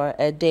ask for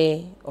a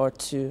day or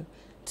two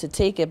to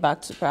take it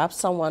back to perhaps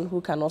someone who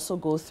can also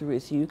go through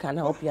it, you can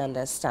help you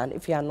understand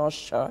if you are not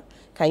sure?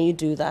 Can you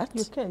do that?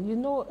 You can, you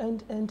know,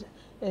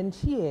 and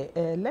here,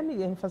 let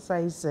me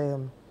emphasize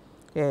the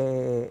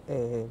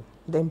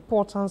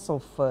importance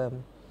of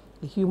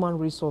the human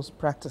resource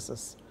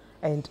practices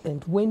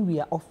and when we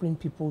are offering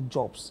people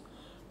jobs.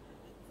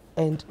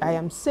 And I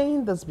am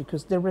saying this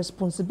because the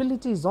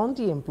responsibility is on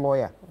the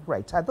employer,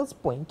 right, at this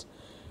point,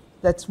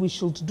 that we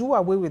should do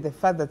away with the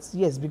fact that,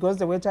 yes, because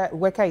the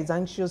worker is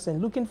anxious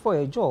and looking for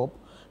a job,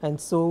 and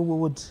so we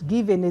would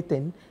give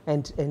anything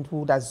and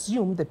would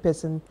assume the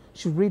person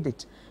should read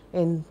it.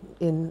 And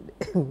in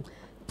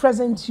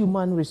present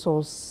human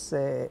resource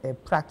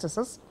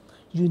practices,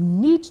 you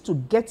need to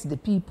get the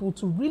people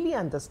to really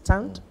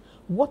understand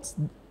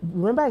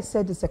remember I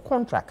said it's a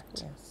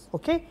contract,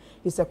 okay?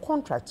 It's a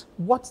contract,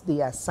 what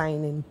they are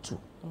signing to.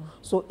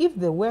 So if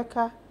the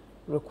worker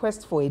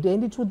request for a day,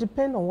 and it will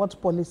depend on what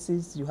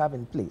policies you have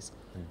in place.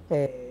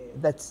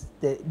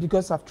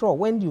 Because after all,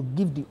 when you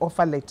give the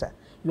offer letter,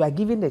 you are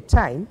given the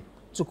time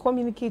to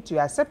communicate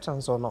your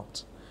acceptance or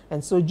not.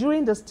 And so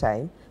during this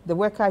time, the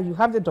worker, you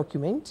have the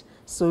document,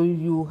 so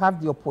you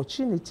have the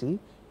opportunity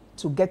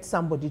to get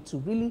somebody to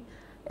really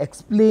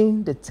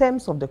explain the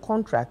terms of the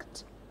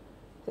contract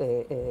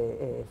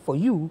for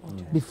you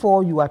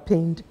before you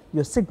append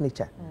your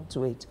signature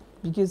to it.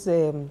 Because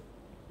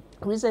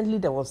recently,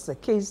 there was a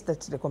case that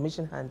the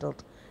commission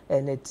handled,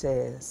 and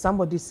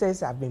somebody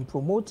says, I've been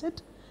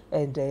promoted,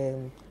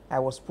 and I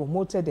was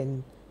promoted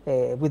and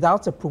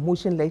without a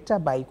promotion letter,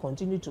 but he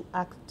continued to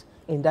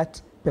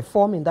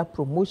perform in that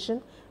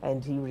promotion,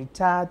 and he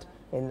retired,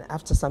 and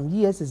after some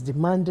years is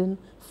demanding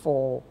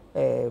for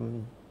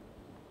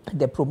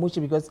the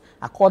promotion because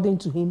according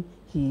to him,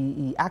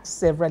 he asked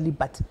severally,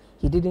 but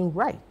he didn't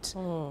write.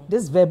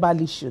 This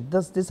verbal issue,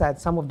 these are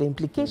some of the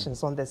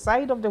implications on the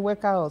side of the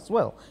worker as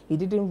well. He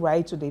didn't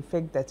write to the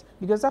effect that,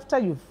 because after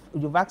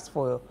you've asked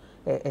for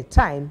a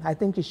time, I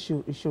think you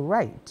should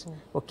write,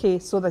 okay,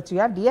 so that you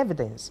have the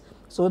evidence.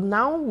 So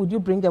now would you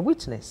bring a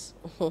witness?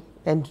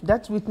 And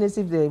that witness,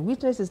 if the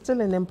witness is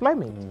still in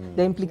employment,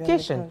 the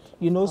implication,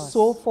 you know,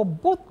 so for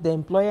both the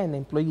employer and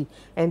employee.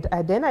 And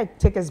then I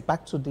take us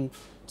back to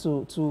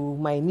to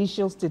my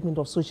initial statement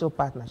of social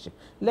partnership.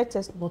 Let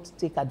us not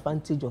take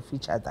advantage of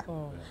each other.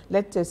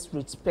 Let us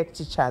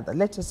respect each other.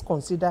 Let us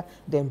consider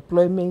the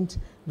employment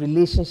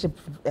relationship,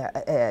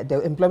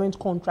 the employment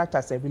contract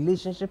as a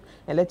relationship,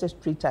 and let us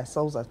treat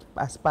ourselves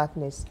as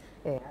partners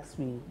as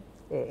we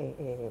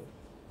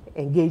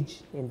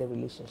engage in the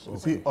relationship. You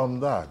see, on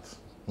that,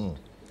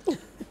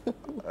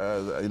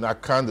 in a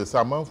kind of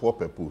someone for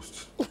per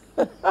post.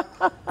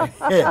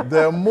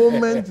 The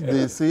moment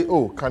they say,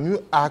 "Oh, can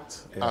you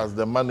act as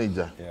the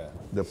manager?"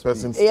 The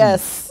person speaks.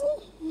 Yes.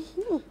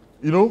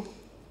 You know,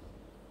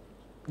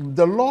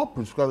 the law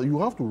prescribes you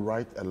have to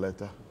write a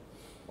letter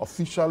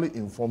officially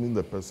informing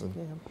the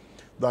person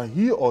that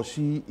he or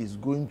she is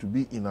going to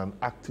be in an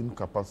acting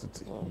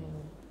capacity.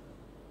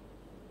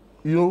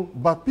 You know,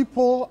 but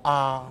people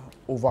are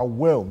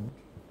overwhelmed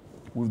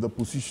with the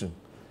position.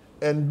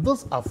 And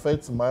this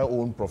affects my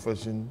own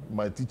profession,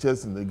 my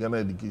teachers in the Ghana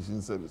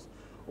Education Service.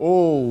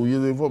 Oh,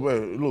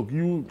 look,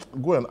 you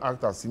go and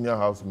act as senior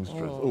house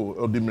mistress. Oh,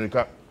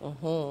 Odimirika.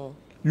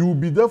 You will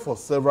be there for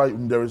several,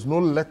 there is no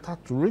letter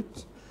to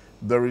it.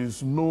 There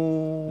is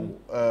no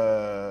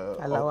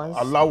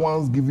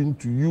allowance given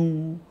to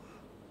you,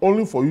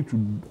 only for you to...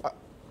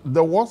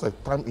 there was a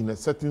time in a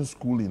certain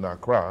school in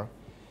Accra,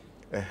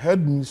 a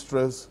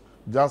headmistress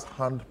just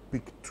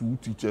handpicked 2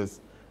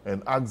 teachers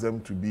and asked them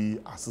to be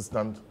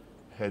assistant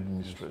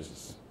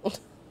headmistresses.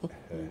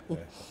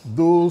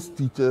 Those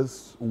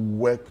teachers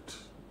worked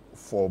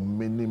for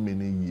many,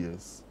 many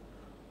years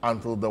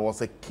until there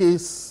was a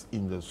case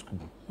in the school.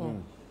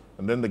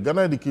 And then the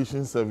Ghana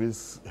Education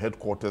Service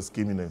headquarters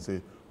came in and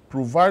said,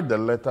 provide the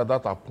letter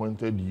that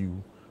appointed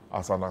you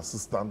as an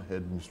assistant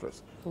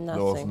headmistress.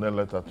 There was no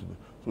letter to them.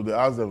 So they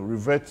asked them,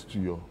 revert to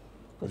your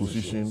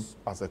position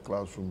as a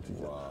classroom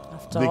teacher.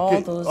 After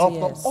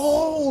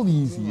all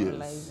these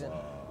years.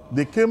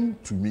 They came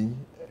to me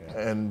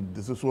and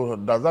they said, so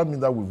does that mean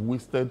that we've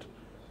wasted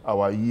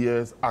our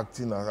years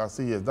acting as I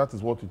say, yes, that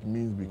is what it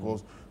means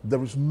because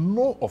there is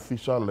no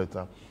official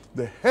letter.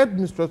 The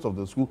headmistress of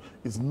the school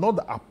is not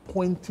the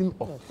appointing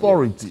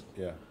authority.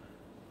 Yeah.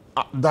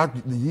 That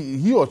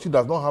he or she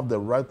does not have the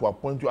right to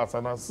appoint you as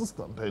an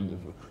assistant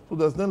headmistress. So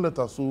there's no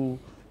letter. So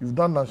you've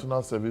done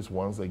national service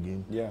once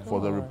again for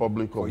the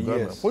Republic of Ghana.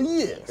 Years. For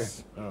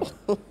years.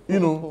 You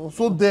know,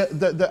 so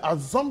the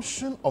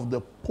assumption of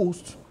the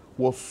post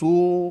was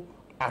so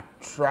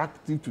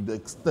attractive to the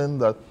extent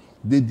that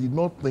they did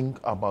not think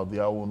about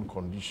their own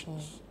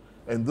conditions.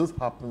 And this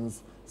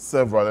happens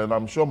several, and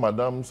I'm sure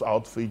Madam's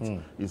outfit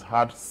has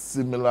had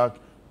similar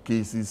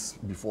cases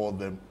before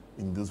them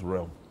in this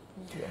realm.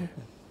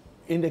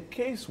 In the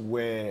case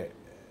where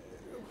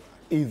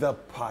either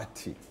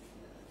party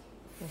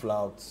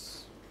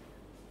flouts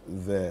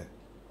the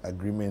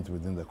agreement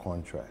within the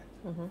contract,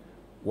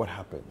 what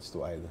happens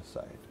to either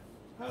side?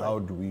 How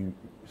do we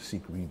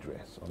seek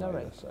redress on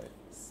either side?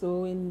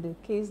 So in the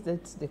case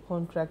that the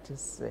contract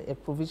is, a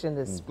provision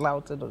is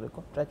flouted or the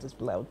contract is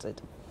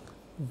flouted,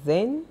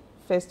 then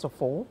first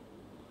of all,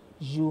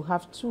 you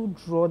have to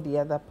draw the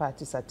other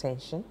party's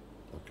attention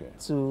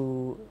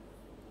to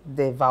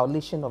the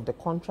violation of the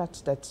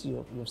contract that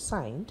you've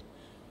signed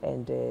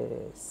and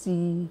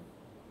see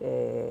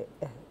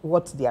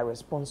what their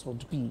response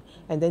would be.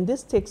 And then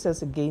this takes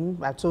us again,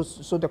 so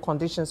the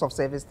conditions of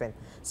service then.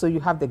 So you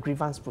have the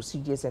grievance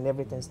procedures and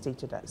everything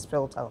stated,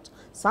 spelled out.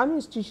 Some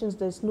institutions,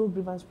 there's no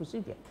grievance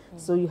procedure.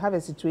 So you have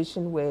a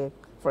situation where,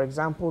 for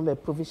example, a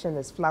provision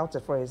is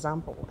flouted, for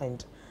example,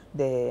 and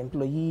the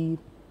employee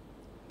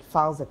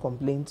files a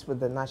complaint with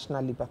the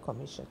National Labour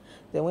Commission.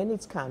 Then when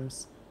it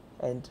comes,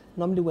 and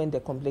normally when the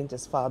complaint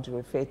is filed, you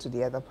refer to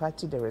the other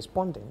party, the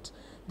respondent.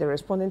 The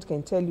respondent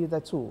can tell you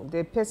that, oh,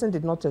 the person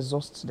did not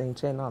exhaust the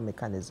internal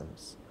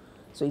mechanisms.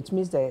 So it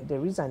means that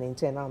there is an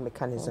internal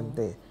mechanism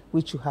there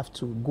which you have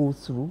to go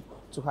through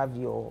to have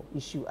your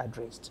issue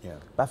addressed.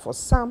 But for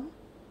some,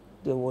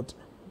 they would,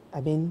 I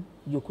mean,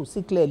 you could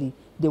see clearly,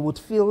 they would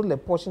feel the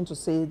portion to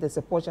say there's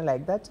a portion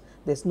like that,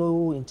 there's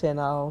no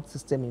internal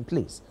system in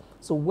place.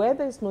 So where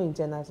there's no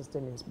internal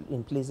system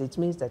in place, it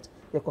means that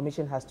the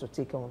commission has to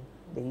take on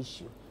the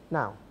issue.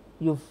 Now,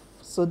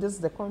 so this is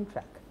the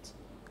contract.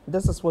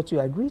 This is what you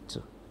agreed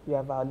to. You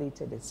have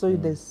violated it. So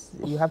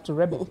you have to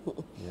remedy.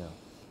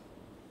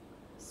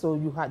 So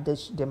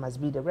there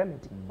must be the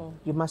remedy.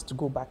 You must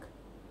go back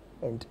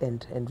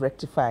and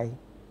rectify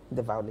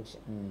the violation.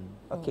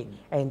 Okay.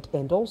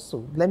 And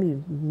also, let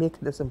me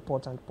make this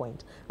important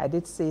point. I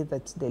did say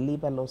that the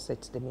labor law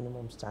sets the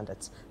minimum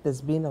standards.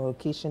 There's been an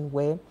occasion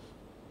where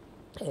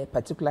a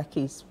particular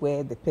case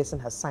where the person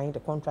has signed a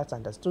contract,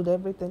 understood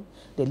everything,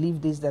 the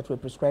leave days that were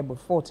prescribed were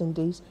 14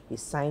 days, he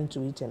signed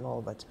to it and all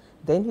that.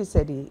 Then he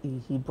said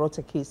he brought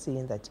a case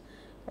saying that,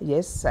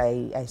 yes,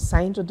 I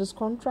signed to this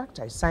contract,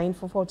 I signed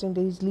for 14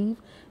 days leave,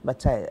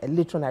 but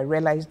later on I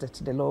realized that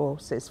the law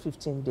says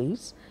 15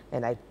 days,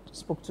 and I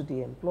spoke to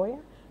the employer,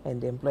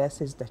 and the employer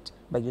says that,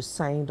 but you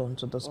signed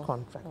onto this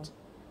contract.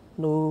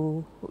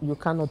 No, you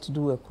cannot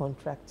do a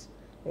contract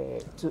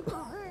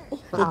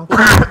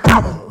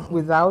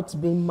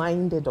without being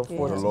minded of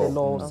what the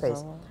law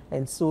says.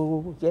 And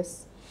so,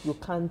 yes, you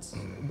can't,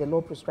 the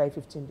law prescribes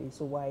 15 days,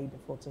 so why the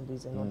 14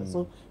 days and all that?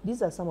 So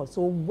these are some of,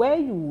 so where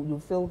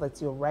you feel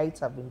that your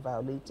rights have been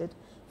violated,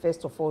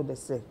 first of all,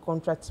 there's a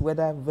contract,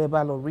 whether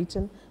verbal or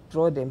written,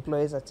 draw the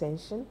employer's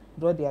attention,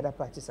 draw the other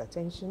party's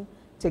attention,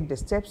 take the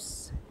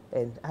steps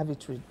and have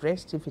it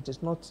redressed. If it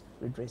is not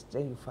redressed,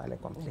 then you file a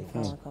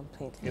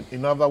complaint.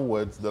 In other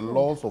words, the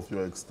laws of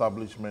your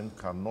establishment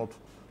cannot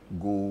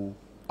go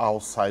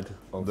outside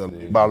of the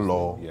labor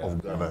law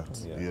of Ghana.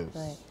 Yes.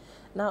 Right.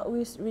 Now,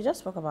 we just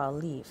spoke about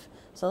leave,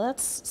 so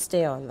let's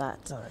stay on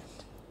that. All right.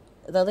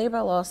 The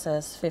labor law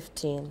says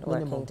 15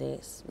 working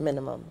days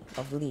minimum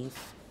of leave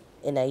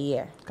in a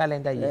year.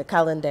 Calendar year.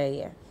 Calendar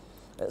year.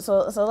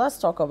 So let's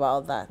talk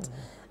about that.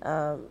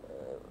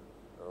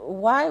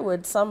 Why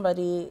would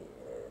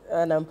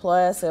an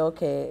employer say,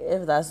 okay,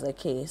 if that's the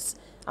case,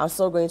 I'm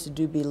still going to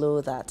do below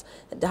that?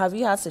 Have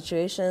you had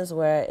situations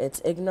where it's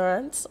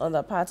ignorance on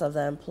the part of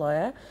the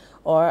employer,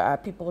 or are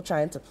people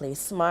trying to play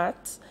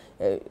smart?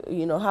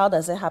 You know, how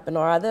does it happen?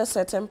 Or are there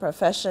certain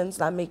professions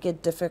that make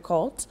it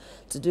difficult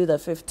to do the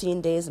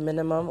 15 days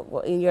minimum?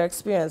 Well, in your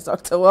experience,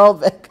 Dr.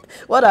 Welbeck,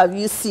 what have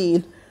you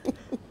seen?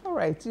 All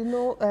right, you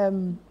know,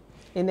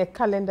 in a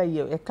calendar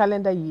year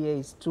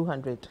is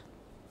 200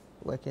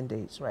 working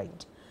days,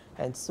 right?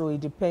 And so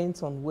it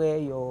depends on where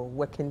your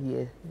working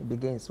year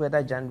begins,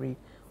 whether January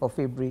or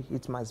February,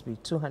 it must be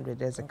 200.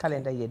 There's a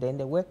calendar year. Then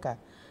the worker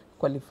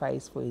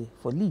qualifies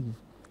for leave,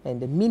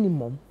 and the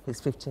minimum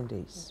is 15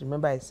 days.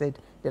 Remember I said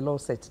the law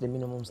sets the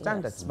minimum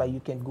standards, but you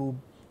can go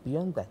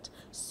beyond that.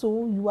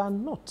 So you are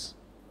not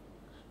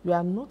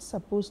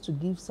supposed to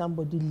give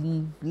somebody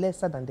leave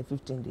lesser than the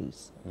 15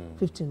 days,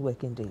 15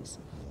 working days.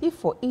 If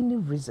for any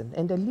reason,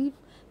 and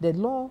the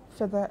law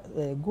further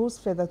goes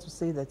further to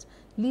say that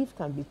leave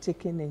can be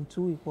taken in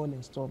 2 equal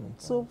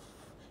installments. So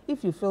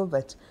if you feel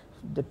that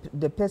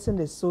the person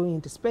is so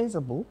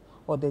indispensable,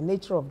 or the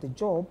nature of the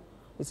job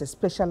is a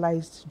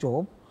specialized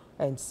job,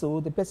 and so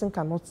the person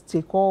cannot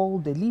take all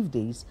the leave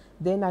days,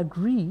 then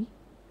agree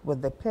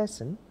with the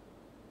person.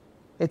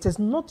 It is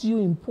not you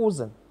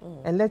imposing.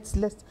 And let's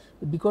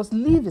because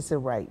leave is a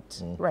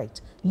right,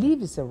 right?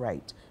 Leave is a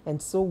right.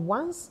 And so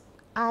once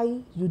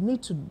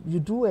you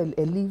do a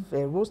leave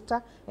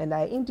roster, and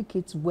I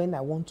indicate when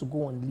I want to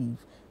go on leave,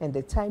 and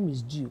the time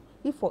is due.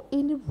 If for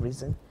any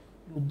reason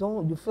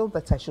you feel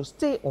that I should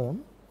stay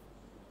on,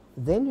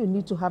 then you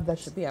need to have that.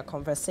 Should be a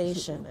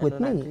conversation with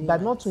me,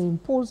 but not to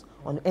impose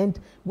on. And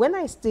when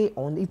I stay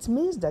on, it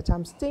means that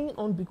I'm staying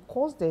on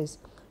because there's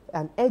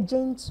an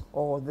agent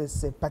or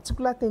there's a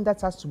particular thing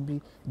that has to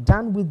be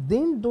done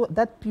within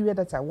that period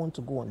that I want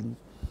to go on leave.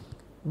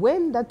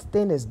 When that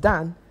thing is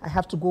done, I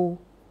have to go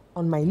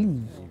on my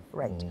leave,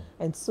 right?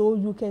 And so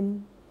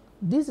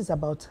this is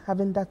about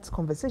having that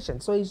conversation.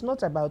 So it's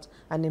not about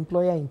an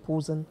employer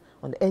imposing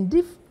on. And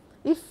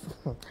if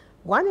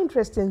one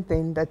interesting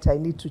thing that I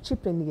need to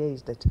chip in here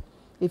is that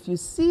if you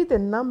see the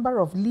number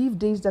of leave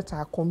days that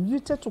are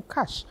commuted to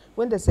cash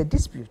when there's a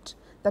dispute,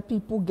 that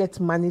people get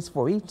monies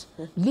for it.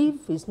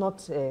 Leave is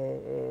not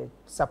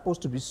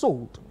supposed to be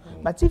sold.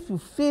 But if you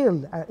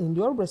fail in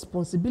your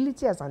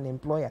responsibility as an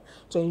employer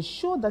to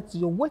ensure that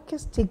your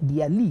workers take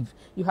their leave,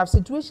 you have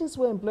situations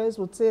where employers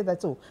would say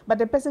that, oh, but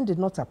the person did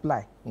not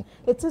apply.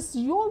 It is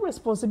your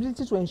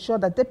responsibility to ensure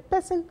that the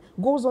person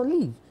goes on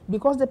leave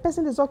because the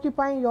person is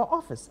occupying your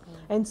office.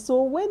 And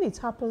so when it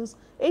happens,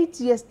 8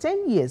 years,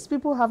 10 years,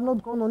 people have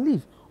not gone on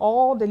leave.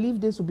 All the leave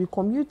days will be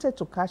commuted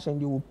to cash and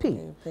you will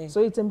pay.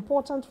 So it's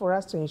important for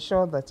us to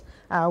ensure that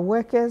our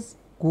workers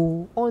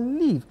go on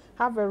leave,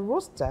 have a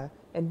roster,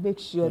 and make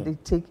sure they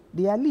take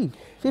their leave.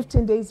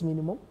 15 days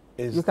minimum.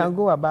 You can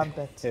go above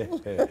that.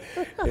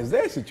 Is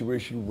there a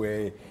situation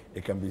where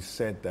it can be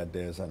said that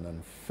there's an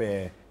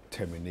unfair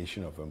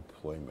termination of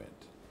employment?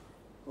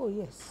 Oh,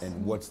 yes.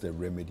 And what's the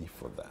remedy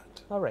for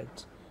that? All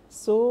right.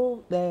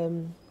 So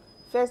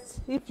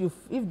first, if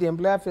the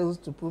employer fails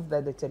to prove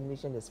that the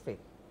termination is fair.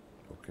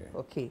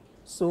 Okay.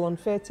 So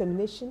unfair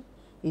termination,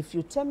 if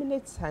you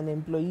terminate an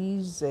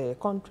employee's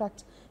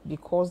contract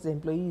because the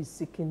employee is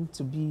seeking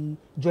to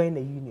join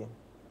a union.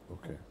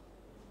 Okay.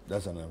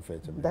 That's an unfair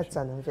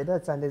termination.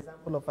 That's an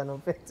example of an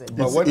unfair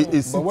termination.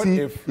 Is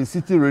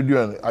Citi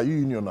Radio, are you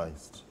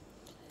unionized?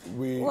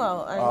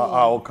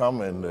 I'll come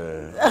and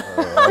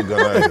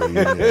organize a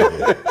union.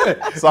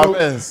 So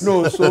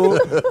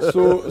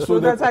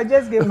that I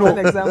just gave one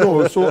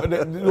example.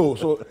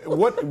 So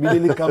what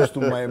immediately comes to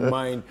my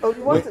mind? You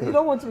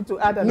don't want me to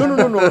add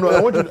another? No.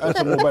 I want you to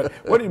answer more. But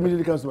what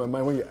immediately comes to my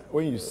mind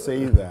when you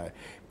say that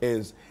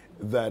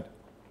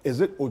is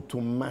it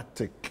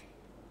automatic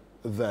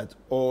that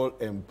all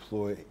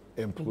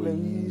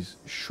employees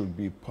should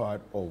be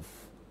part of?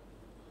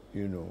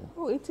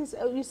 Oh, it is.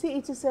 You see,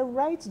 it is a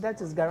right that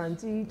is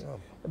guaranteed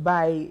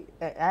by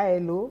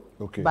ILO,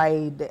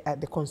 by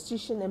the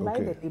Constitution, and by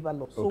the labor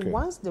law. So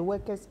once the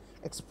workers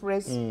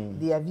express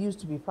their views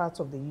to be part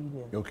of the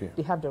union,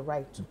 they have the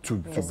right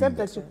to except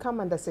that you come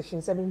under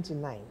Section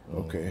 79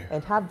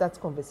 and have that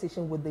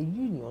conversation with the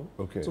union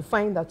to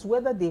find out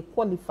whether they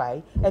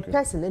qualify a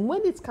person. And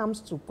when it comes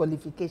to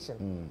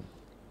qualification,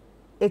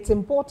 it's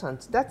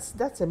important.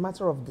 That's a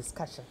matter of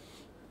discussion,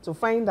 to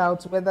find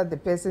out whether the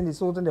person is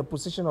holding a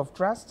position of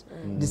trust,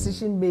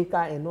 decision maker,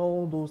 and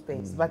all those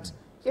things. But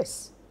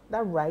yes,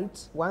 that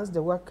right, once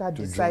the worker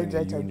decides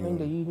that I join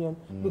the union,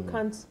 you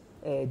can't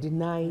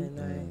deny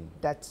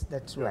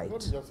that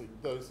right.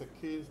 There is a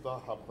case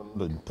that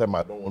happened in time,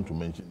 I don't want to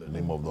mention the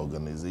name of the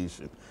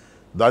organization,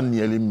 that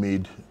nearly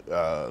made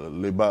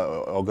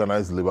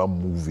organized labor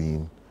move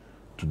in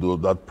to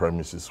that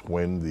premises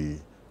when the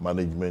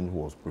management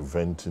was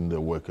preventing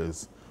the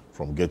workers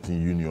from getting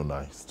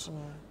unionized.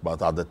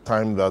 But at the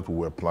time that we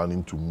were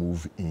planning to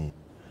move in,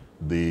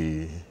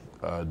 they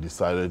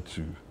decided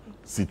to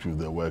sit with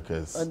the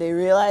workers. Oh, they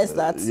realized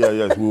that?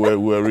 Yes, we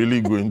were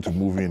really going to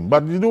move in.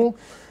 But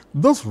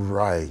that's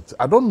right.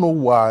 I don't know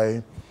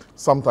why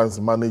sometimes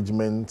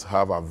management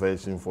have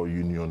aversion for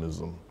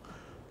unionism.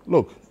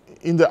 Look,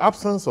 in the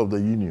absence of the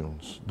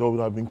unions, there would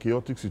have been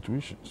chaotic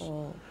situations.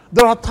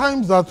 There are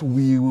times that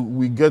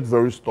we get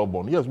very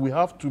stubborn. Yes, we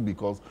have to,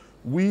 because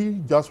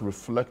we just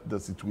reflect the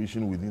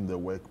situation within the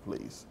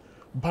workplace.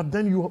 But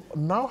then you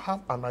now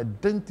have an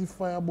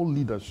identifiable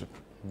leadership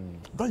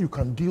that you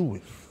can deal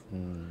with.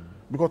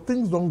 Because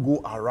things don't go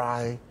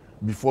awry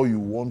before you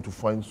want to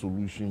find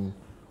solution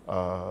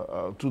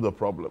to the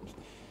problems.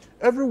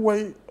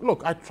 Everywhere,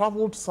 look, I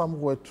traveled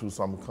somewhere to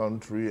some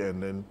country,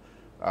 and then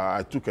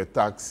I took a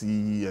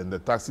taxi, and the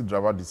taxi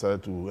driver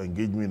decided to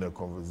engage me in a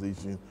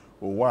conversation.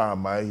 Oh, why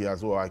am I here?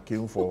 So I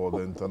came for the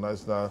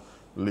international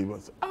labor.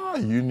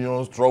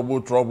 Unions,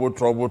 trouble.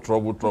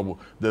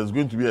 There's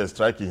going to be a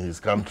strike in his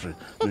country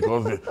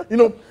because,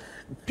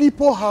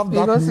 people have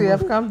that. Because we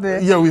have come there.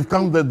 Yeah, we've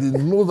come there. They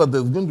know that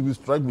there's going to be a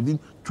strike within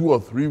 2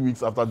 or 3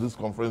 weeks after this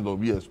conference. There'll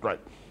be a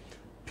strike.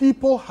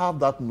 People have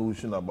that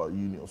notion about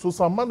unions. So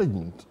some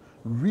management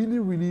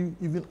really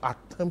even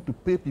attempt to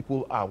pay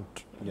people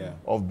out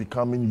of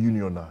becoming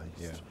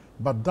unionized.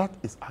 But that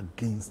is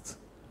against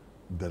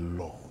the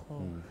law.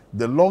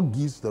 The law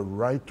gives the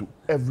right to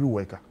every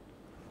worker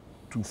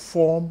to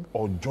form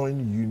or join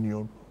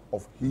union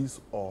of his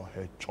or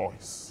her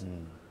choice.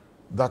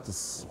 That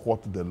is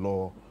what the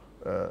law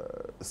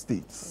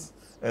states.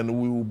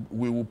 And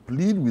we will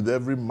plead with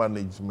every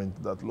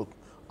management that, look,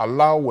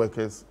 allow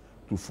workers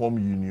to form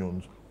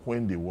unions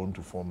when they want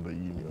to form the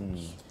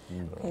unions.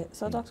 Okay,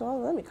 so Dr.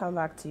 Wall, let me come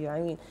back to you.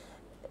 I mean,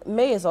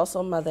 May is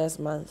also Mother's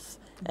Month,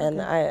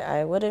 and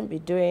I wouldn't be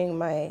doing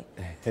my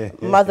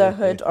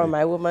motherhood or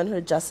my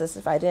womanhood justice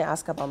if I didn't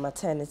ask about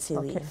maternity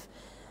leave.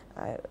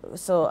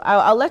 So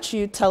I'll let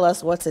you tell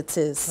us what it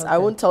is. I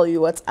won't tell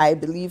you what I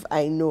believe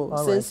I know,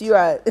 since you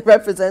are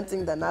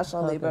representing the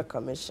National Labour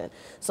Commission.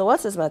 So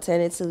what is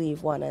maternity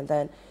leave, one, and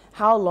then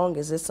how long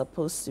is it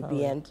supposed to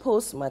be? And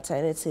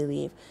post-maternity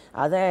leave,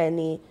 are there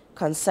any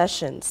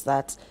concessions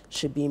that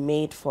should be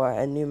made for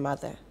a new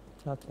mother?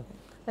 Okay.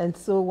 And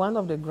so one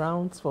of the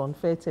grounds for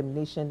unfair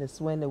termination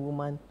is when a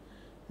woman,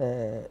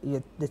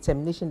 the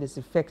termination is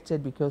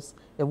effected because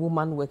a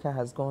woman worker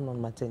has gone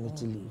on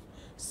maternity leave.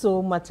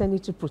 So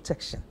maternity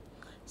protection.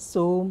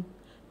 So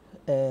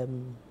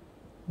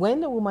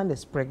when a woman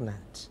is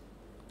pregnant,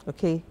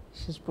 okay,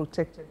 she's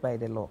protected by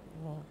the law.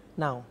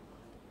 Now,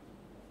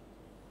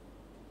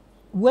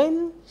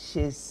 when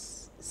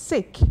she's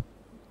sick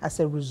as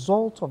a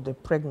result of the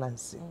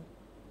pregnancy,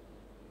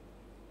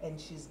 and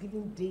she's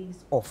given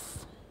days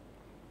off,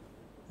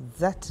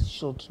 that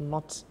should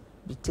not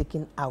be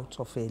taken out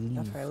of her leave.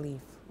 Of her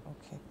leave,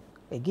 okay.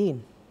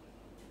 Again,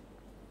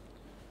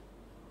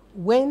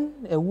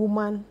 when a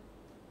woman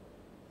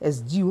is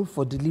due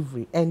for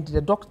delivery and the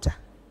doctor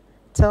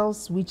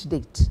tells which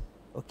date,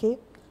 okay,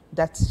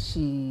 that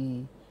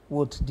she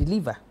would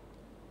deliver,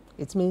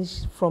 it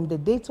means from the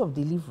date of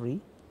delivery,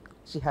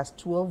 she has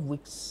 12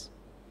 weeks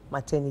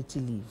maternity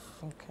leave.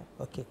 Okay.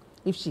 Okay.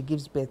 If she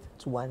gives birth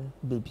to one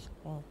baby.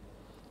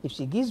 If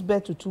she gives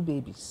birth to 2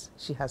 babies,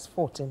 she has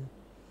 14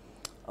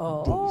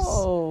 days.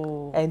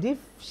 And if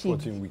she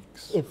 14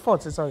 weeks.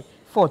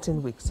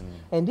 14 weeks.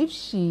 And if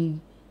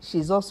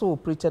she's also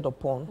operated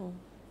upon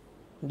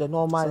the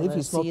normal, so if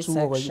it's not 2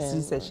 or a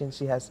C-section,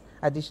 she has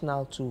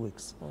additional 2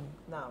 weeks.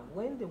 Now,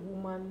 when the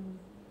woman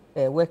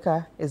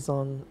worker is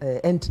on,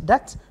 and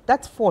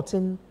that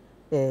 14,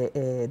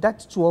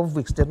 that 12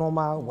 weeks, the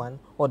normal one,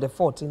 or the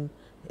 14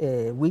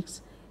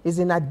 weeks, is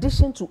in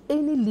addition to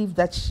any leave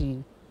that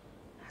she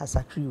has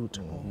accrued.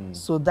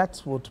 So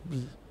that would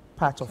be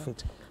part of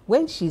it.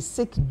 When she's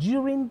sick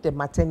during the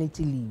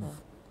maternity leave,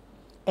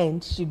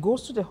 and she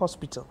goes to the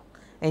hospital,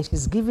 and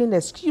she's given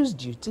excuse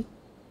duty,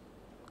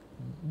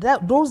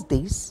 those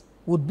days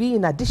would be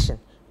in addition.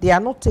 They are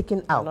not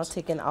taken out. Not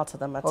taken out of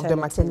the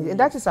maternity leave. And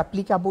that is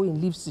applicable in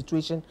leave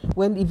situation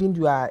when even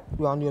you are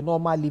on your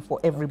normal leave for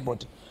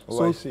everybody. Okay.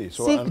 So I see.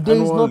 So sick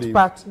days not leave,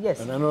 part. Yes.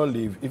 An annual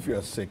leave, if you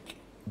are sick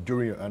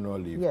during your annual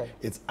leave,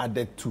 it's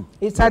added to.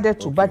 It's added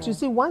to. But you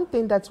see, one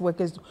thing that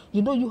workers,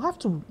 you have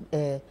to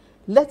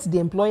let the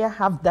employer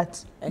have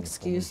that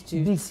excuse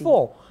duty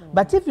before.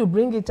 But if you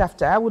bring it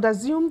after, I would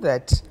assume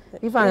that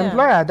if an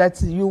employer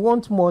that you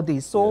want more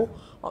days, so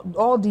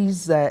all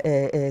these,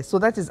 so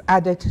that is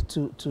added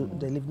to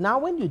the leave. Now,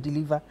 when you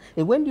deliver,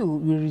 when you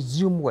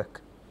resume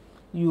work,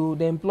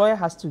 the employer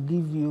has to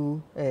give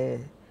you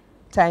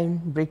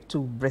time break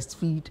to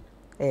breastfeed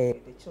the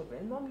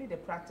children. Normally, the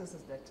practice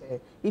is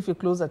that if you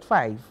close at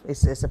 5,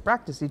 it's a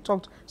practice. He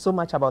talked so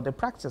much about the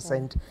practice,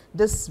 and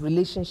this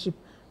relationship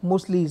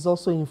mostly is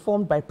also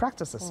informed by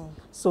practices.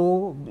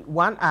 So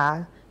 1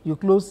 hour, you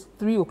close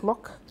 3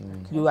 o'clock.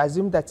 You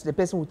assume that the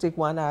person will take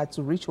 1 hour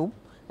to reach home,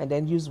 and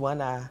then use 1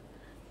 hour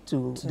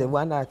the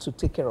 1 hour to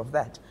take care of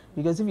that.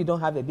 Because if you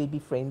don't have a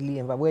baby-friendly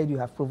environment where you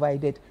have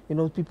provided,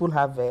 people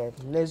have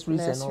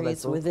nurseries and all that.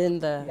 So within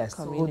the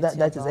community. So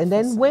that is. And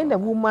then when a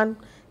woman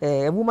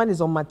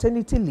is on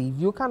maternity leave,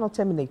 you cannot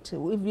terminate.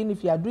 Even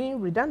if you are doing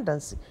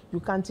redundancy,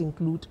 you can't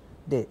include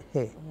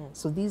her.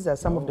 So these are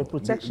some of the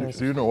protections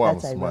you know why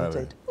that I I'm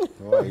wanted.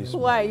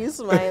 Why are you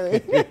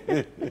smiling?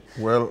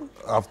 Well,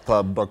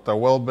 after Dr.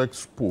 Welbeck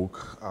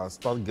spoke, I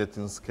started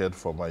getting scared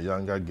for my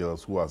younger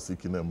girls who are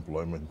seeking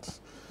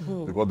employment.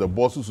 Because the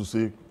bosses will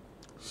say,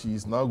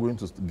 she's now going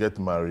to get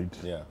married,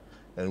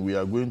 and we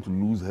are going to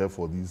lose her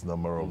for this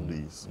number of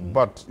days.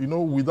 But,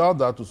 without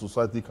that, the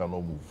society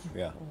cannot move.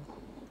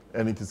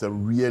 And it is a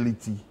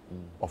reality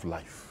of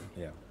life.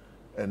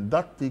 And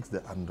that takes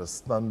the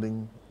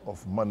understanding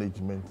of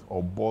management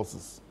or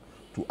bosses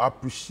to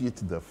appreciate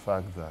the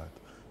fact that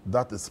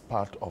that is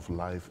part of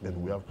life.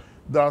 And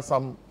there are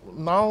some,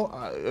 now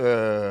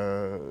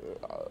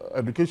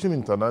Education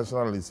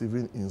International is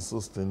even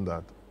insisting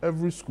that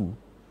every school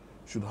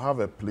should have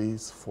a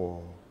place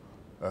for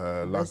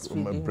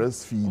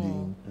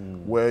breastfeeding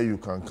where you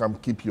can come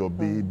keep your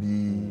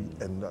baby.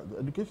 And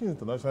Education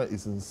International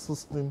is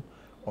insisting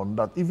on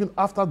that even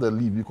after the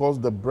leave, because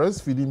the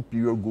breastfeeding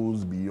period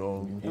goes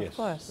beyond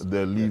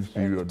the leave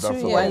period. That's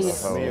So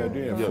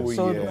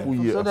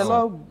the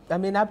law,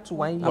 up to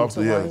 1 year.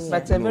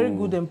 But a very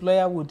good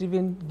employer would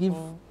even give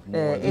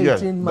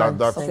 18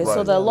 months.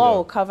 So the law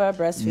will cover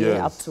breastfeeding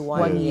up to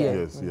 1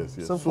 year. Yes.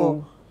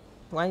 So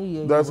 1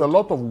 year. There's a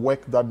lot of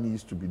work that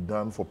needs to be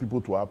done for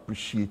people to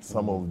appreciate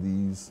some of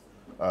these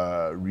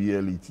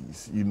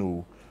realities. You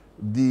know,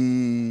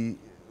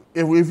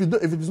 if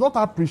it is not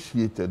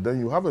appreciated, then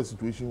you have a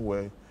situation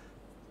where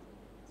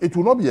it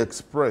will not be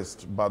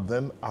expressed, but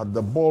then at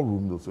the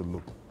ballroom they'll say,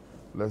 look,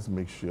 let's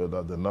make sure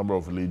that the number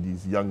of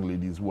ladies, young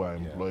ladies who are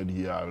employed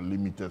here are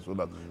limited so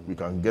that we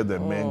can get the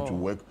men to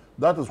work.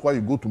 That is why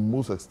you go to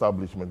most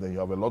establishments and you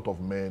have a lot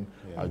of men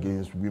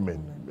against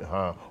women.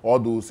 Or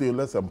they'll say,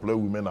 let's employ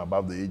women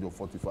above the age of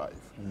 45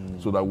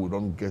 so that we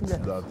don't get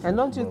that. And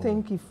don't you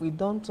think if we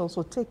don't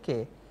also take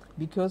care,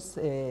 because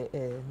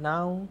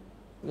now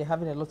we're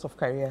having a lot of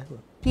career,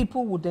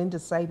 people would then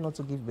decide not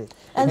to give birth.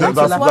 And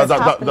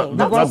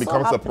that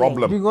becomes a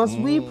problem. Because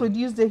we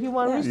produce the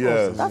human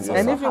resources. That's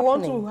and if you happening.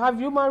 want to have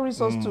human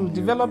resources to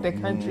develop the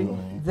country,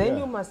 then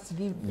you must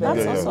give birth.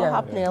 That's also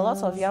happening. A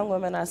lot of young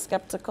women are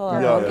skeptical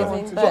about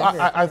giving birth.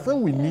 So I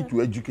think we need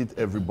to educate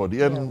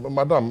everybody. And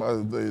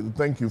Madam,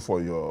 thank you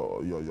for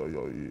your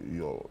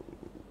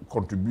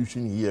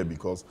contribution here,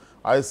 because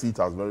I see it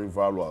as very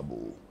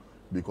valuable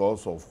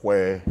because of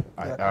where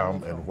I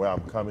am and where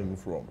I'm coming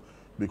from.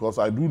 Because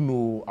I do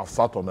know, I've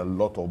sat on a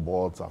lot of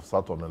boards, I've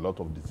sat on a lot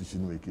of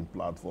decision-making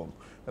platforms,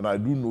 and I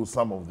do know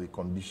some of the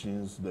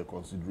conditions, the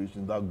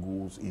considerations that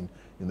goes in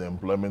the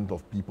employment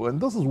of people.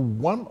 And this is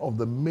one of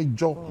the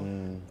major,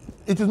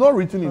 it is not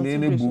written in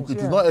any book, it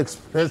is not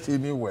expressed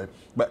anywhere,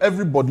 but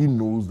everybody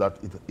knows that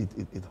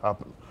it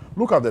happened.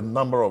 Look at the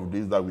number of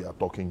days that we are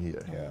talking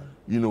here.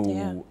 You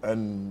know,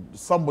 and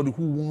somebody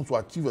who wants to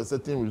achieve a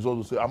certain result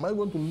will say, am I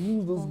going to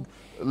lose this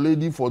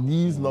lady for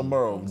these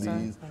number of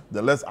days?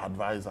 Then let's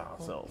advise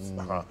ourselves.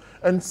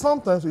 And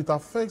sometimes it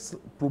affects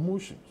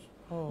promotions.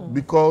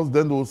 Because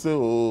then they'll say,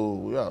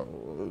 oh, yeah,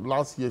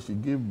 last year she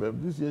gave birth,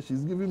 this year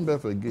she's giving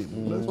birth again.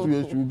 Next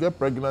year she will get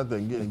pregnant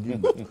again and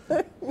give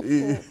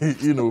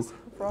birth. You know,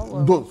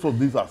 so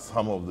these are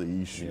some of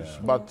the issues.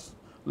 But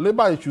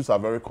labor issues are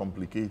very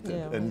complicated,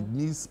 and it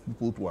needs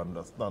people to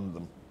understand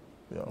them.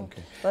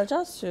 But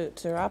just to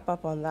wrap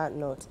up on that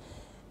note,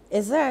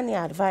 is there any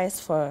advice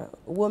for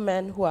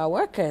women who are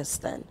workers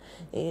then,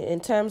 in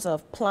terms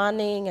of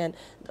planning, and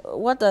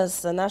what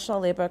does the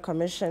National Labour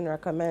Commission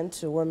recommend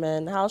to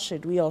women? How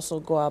should we also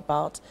go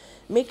about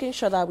making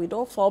sure that we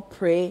don't fall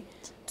prey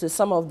to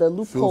some of the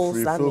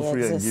loopholes that may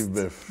exist? And give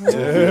birth.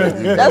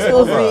 That's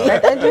feel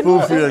free.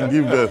 Feel free and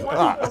give birth.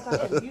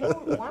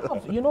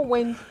 You know,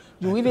 when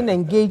you even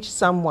engage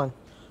someone,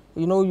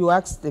 you know, you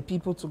ask the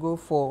people to go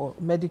for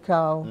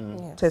medical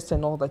tests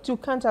and all that. You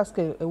can't ask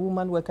a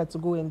woman worker to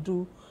go and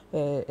do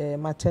a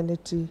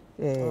maternity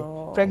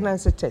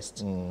pregnancy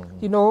test,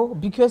 you know,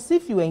 because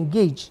if you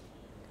engage,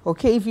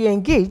 if you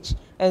engage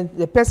and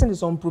the person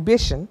is on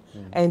probation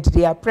and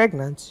they are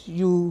pregnant,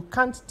 you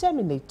can't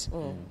terminate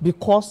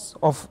because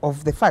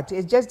of the fact.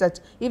 It's just that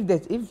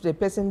if the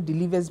person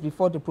delivers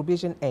before the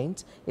probation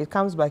ends, it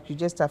comes back, you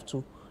just have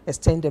to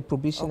extend the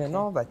probation and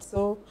all that.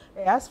 So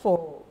as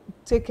for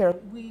take care of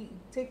it.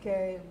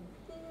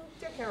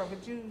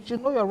 You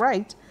know you're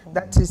right.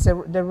 That is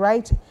the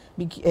right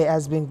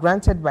has been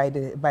granted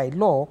by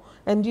law.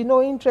 And you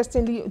know,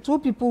 interestingly,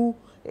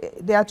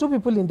 there are two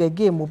people in the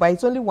game, but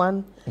it's only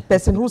one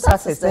person who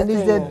suffers. And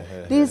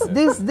these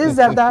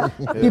other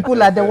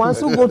people are the ones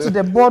who go to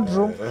the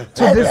boardroom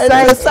to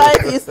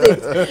decide these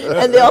things.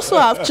 And they also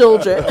have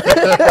children.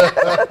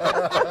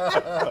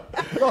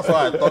 That's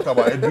why I talk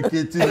about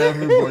educating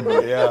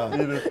everybody.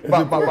 You know,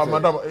 but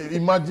madam,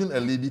 imagine a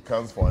lady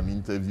comes for an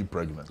interview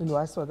pregnant. No,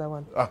 I saw that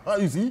one.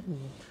 You see?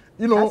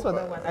 You know, I saw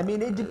that one. I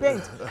mean, it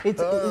depends.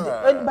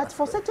 But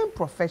for certain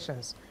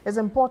professions, it's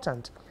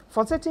important.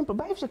 For certain,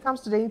 but if she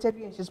comes to the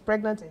interview and she's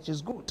pregnant and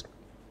she's good,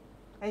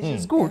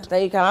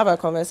 then you can have a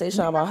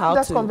conversation about how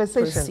to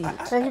proceed.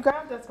 And you can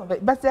have that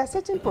conversation. But there are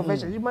certain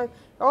professions. In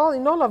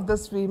all of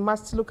this, we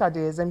must look at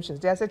the exemptions.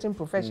 There are certain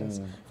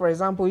professions. For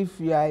example, if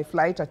you are a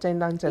flight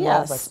attendant and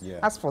all that,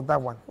 as for that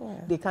one,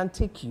 they can't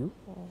take you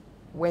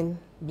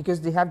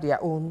because they have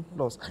their own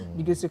laws.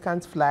 Because you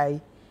can't fly.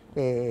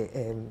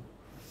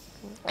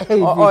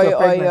 Or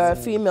you're a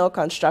female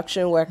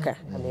construction worker.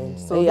 I mean,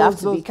 so you have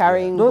to be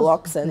carrying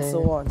blocks and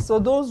so on. So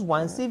those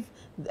ones, if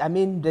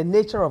the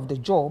nature of the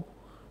job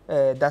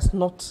does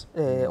not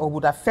or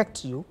would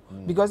affect you,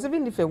 because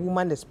even if a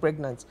woman is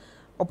pregnant,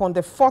 upon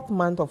the 4th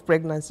month of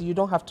pregnancy, you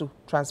don't have to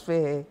transfer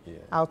her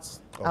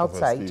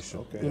outside.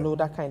 You know,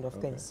 that kind of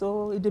thing.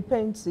 So it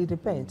depends.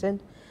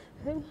 And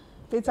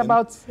it's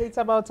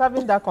about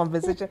having that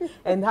conversation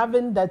and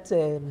having that.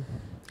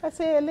 I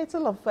say a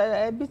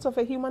bit of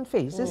a human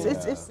face.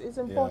 It's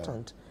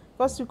important.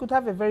 Because you could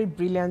have a very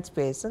brilliant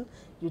person,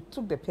 you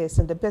took the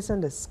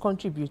person is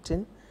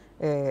contributing,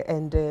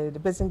 and the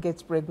person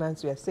gets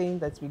pregnant, you are saying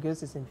that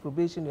because it's in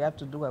probation, you have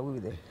to do away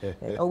with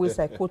it. Always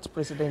I quote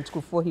President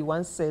Kufuor, he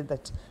once said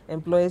that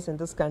employers in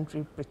this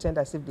country pretend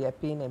as if they are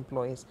paying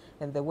employees,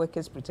 and the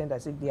workers pretend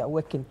as if they are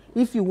working.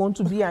 If you want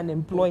to be an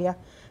employer,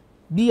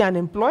 be an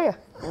employer.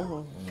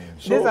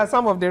 These are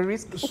some of the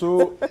risks.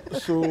 So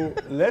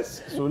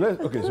let's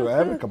okay. So I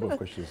have a couple of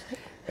questions.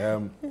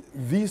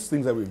 These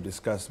things that we've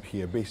discussed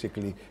here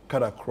basically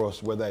cut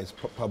across whether it's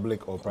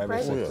public or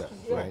private sector,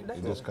 right?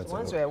 It just cuts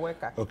Once you're a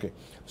worker. Okay.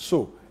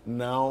 So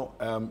now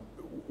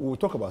we'll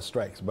talk about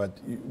strikes, but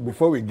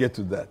before we get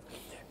to that,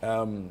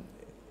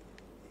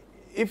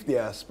 if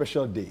there are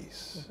special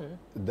days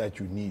that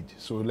you need,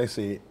 so let's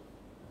say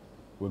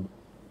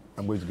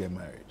I'm going to get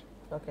married.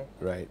 Okay.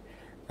 Right.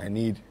 I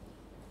need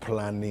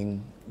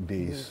planning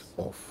days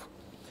off.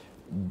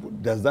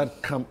 Does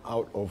that come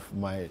out of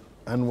my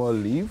annual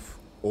leave,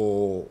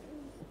 or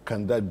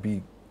can that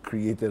be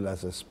created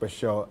as a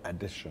special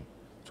addition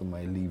to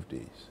my leave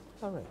days?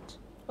 All right.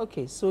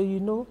 Okay. So you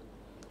know,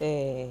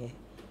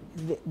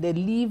 the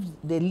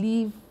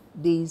leave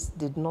days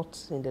did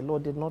not, in the law,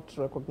 did not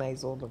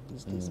recognize all of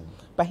these days.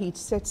 But he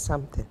said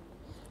something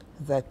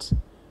that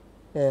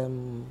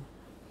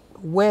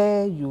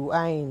where you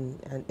are in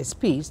a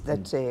space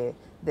that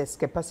there's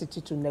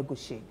capacity to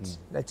negotiate.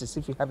 That is,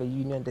 if you have a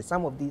union,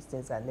 some of these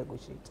things are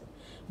negotiated.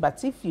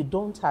 But if you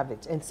don't have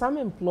it, and some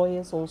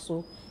employers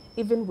also,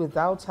 even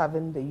without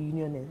having the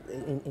union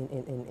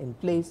in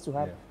place to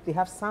have, they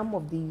have some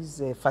of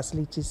these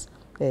facilities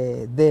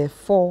there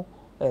for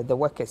the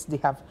workers. They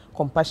have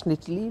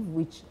compassionate leave,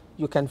 which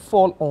you can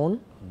fall on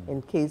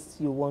in case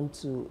you want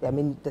to, I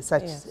mean,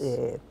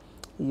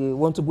 you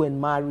want to go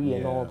and marry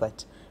and all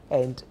that.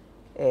 And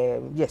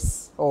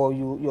yes, or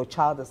your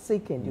child is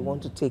sick and you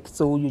want to take,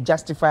 so you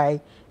justify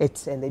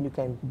it and then you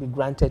can be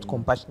granted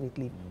compassionate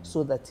leave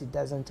so that it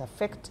doesn't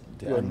affect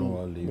your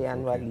annual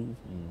leave.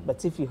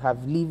 But if you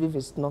have leave, if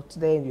it's not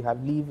there and you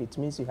have leave, it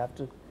means you have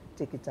to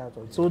take it out.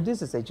 So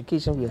this is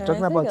education. We are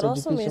talking about education. It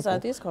also means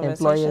that these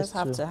conversations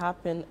have to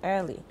happen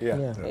early.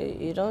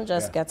 You don't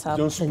just get up.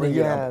 Don't spring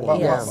it up.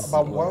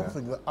 But one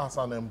thing, as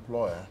an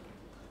employer,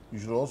 you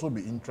should also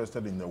be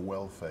interested in the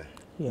welfare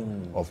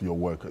of your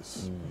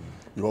workers.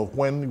 You know,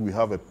 when we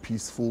have a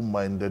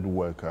peaceful-minded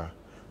worker,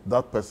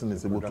 that person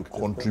is able to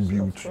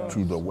contribute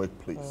to the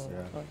workplace.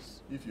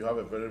 If you have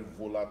a very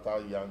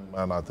volatile young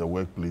man at the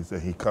workplace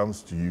and he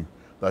comes to you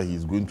that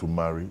he's going to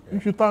marry, you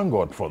should thank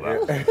God for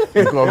that.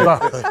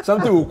 Because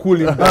something will cool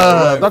him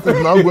down. That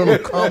is now going to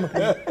calm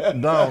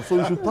him down. So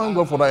you should thank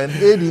God for that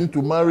and aid him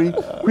to marry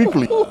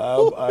quickly.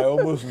 I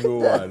almost know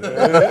one.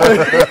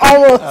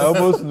 I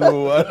almost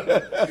know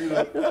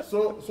one.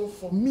 So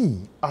for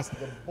me, as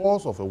the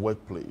boss of a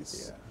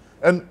workplace,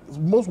 and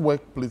most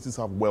workplaces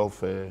have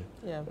welfare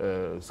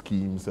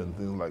schemes and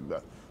things like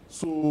that.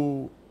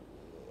 So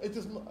it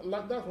is not,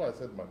 like that's why I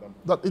said, madam,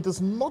 that it is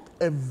not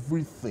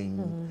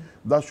everything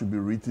that should be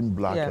written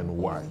black and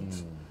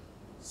white.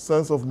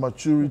 Sense of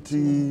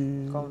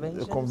maturity,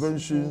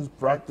 conventions,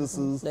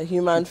 practices, the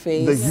human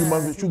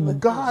face, should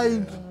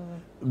guide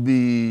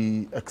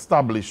the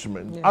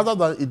establishment. Other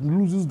than it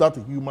loses that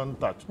human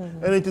touch,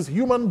 and it is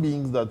human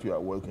beings that you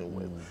are working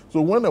with.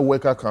 So when a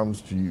worker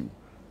comes to you,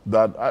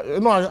 that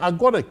I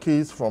got a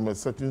case from a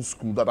certain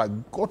school that I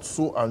got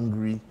so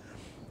angry,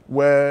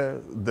 where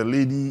the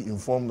lady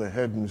informed the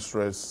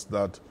headmistress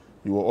that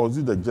he was, or is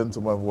it the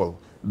gentleman, well,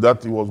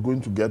 that he was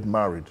going to get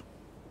married.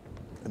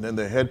 And then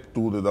the head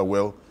told her that,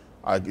 well,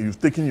 you've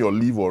taken your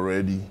leave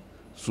already,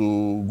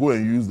 so go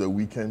and use the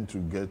weekend to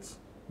get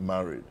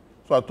married.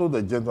 So I told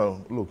the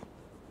gentleman, look,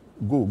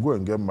 go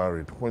and get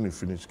married. When you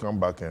finish, come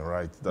back and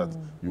write that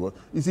you want.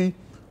 You see,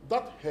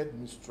 that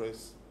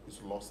headmistress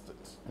is lost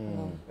it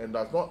and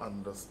does not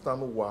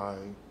understand why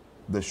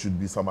there should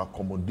be some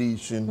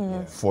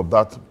accommodation for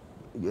that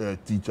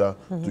teacher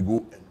to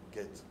go and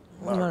get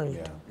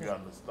married. You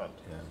understand?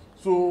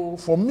 So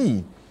for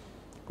me,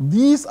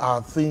 these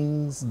are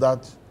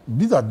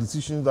these are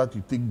decisions that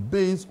you take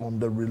based on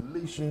the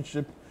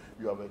relationship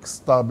you have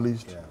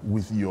established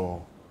with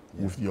your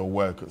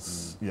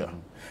workers.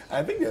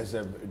 I think there's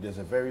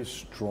a very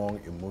strong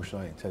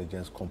emotional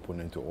intelligence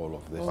component to all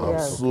of this.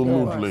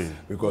 Absolutely.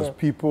 Because if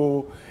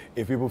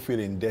people feel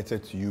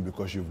indebted to you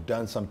because you've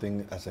done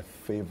something as a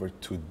favor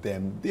to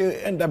them,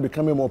 they end up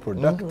becoming more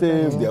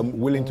productive. They're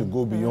willing to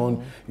go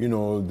beyond,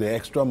 the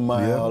extra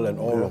mile and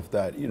all of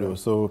that.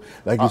 So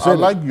like you said, I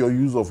like your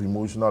use of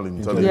emotional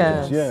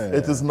intelligence.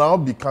 It is now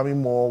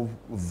becoming more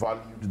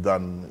valued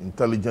than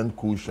intelligent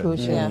quotient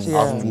as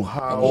to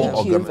how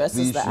EQ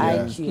versus the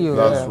IQ.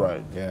 That's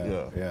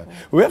right.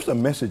 We have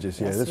some messages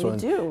here. Yes, this we one.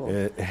 do.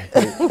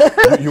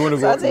 You want to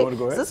go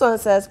ahead? This one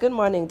says, "Good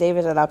morning,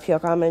 David and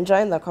Apioka. I'm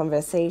enjoying the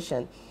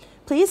conversation.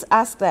 Please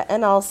ask the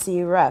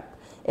NLC rep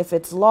if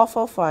it's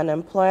lawful for an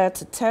employer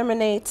to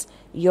terminate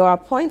your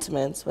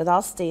appointment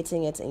without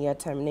stating it in your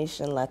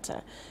termination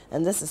letter."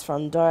 And this is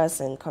from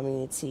Doris in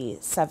Community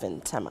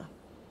 7, Tema.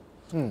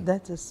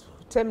 That is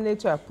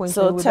terminate your appointment.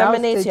 So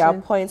terminate your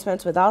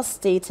appointment without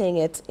stating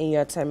it in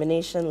your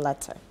termination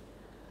letter.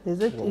 Is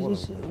it?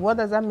 What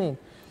does that mean?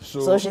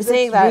 So she's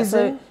saying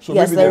that.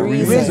 Yes, the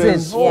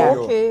reasons.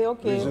 Okay.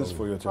 Reasons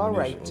for your termination. All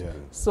right.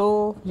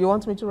 So you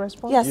want me to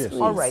respond? Yes,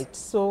 please. All right.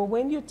 So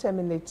when you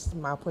terminate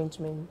my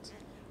appointment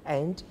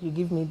and you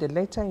give me the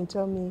letter and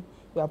tell me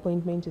your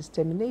appointment is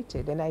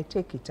terminated, and I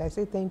take it. I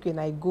say thank you, and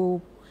I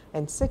go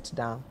and sit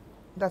down.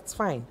 That's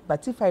fine.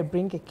 But if I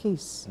bring a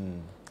case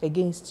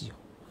against you,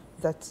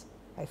 that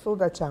I feel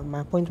that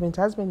my appointment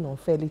has been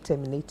unfairly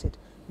terminated,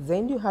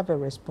 then you have a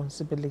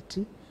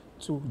responsibility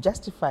to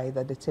justify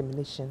that the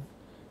termination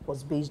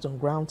was based on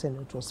grounds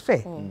and it was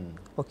fair.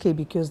 Okay,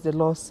 because the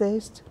law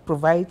says,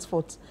 provides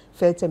for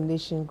fair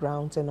termination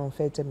grounds and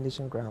unfair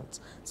termination grounds.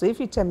 So if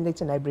you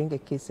terminate and I bring a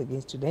case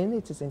against you, then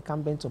it is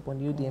incumbent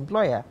upon you, the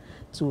employer,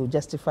 to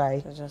justify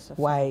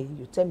why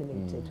you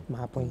terminated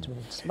my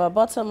appointment. But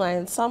bottom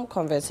line, some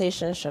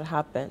conversation should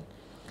happen,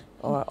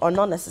 or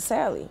not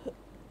necessarily.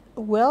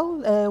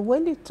 Well,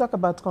 when you talk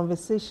about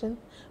conversation,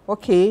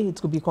 okay,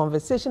 it could be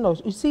conversation, or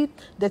you see,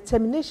 the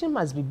termination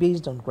must be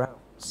based on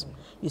grounds.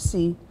 You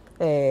see,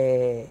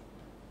 it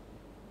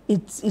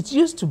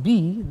used to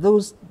be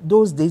those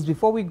days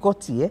before we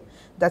got here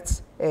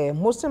that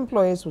most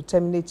employers would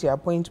terminate your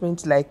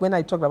appointment. Like when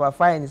I talked about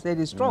fire and he said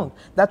it's strong,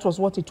 that was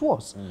what it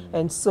was.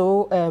 And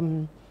so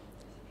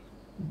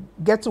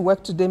get to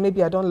work today,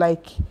 maybe I don't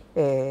like,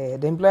 the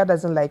employer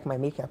doesn't like my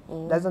makeup,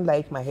 doesn't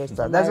like my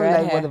hairstyle, doesn't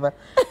like whatever.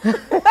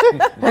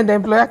 And the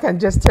employer can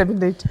just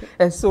terminate.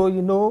 And so,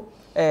 you know,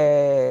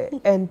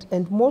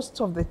 and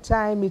most of the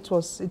time it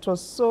was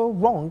so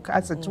wrong,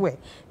 as it were,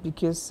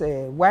 because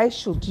why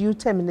should you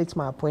terminate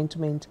my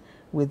appointment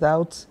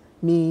without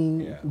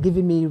me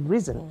giving me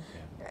reason?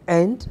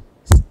 And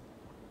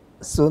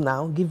so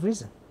now give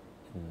reason.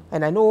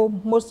 And I know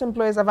most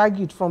employers have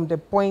argued from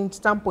the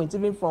standpoint,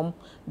 even from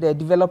the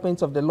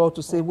development of the law,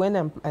 to say when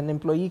an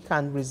employee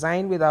can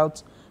resign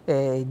without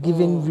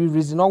giving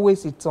reason,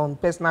 always it's on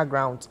personal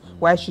grounds.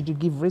 Why should you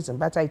give reason?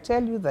 But I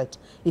tell you that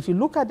if you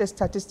look at the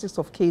statistics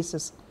of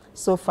cases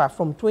so far,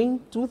 from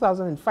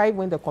 2005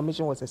 when the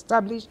commission was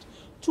established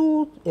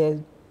to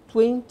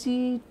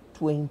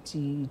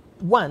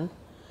 2021,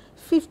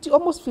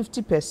 almost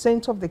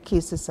 50% of the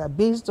cases are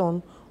based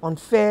on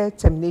unfair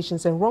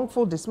terminations and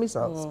wrongful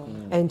dismissals.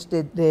 And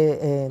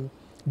the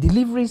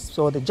deliveries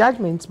or the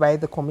judgments by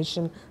the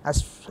commission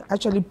has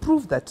actually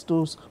proved that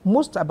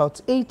about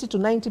 80 to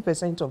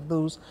 90% of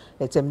those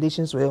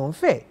terminations were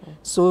unfair.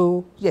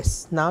 So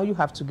yes, now you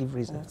have to give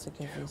reason.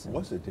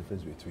 What's the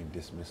difference between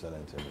dismissal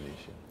and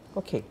termination?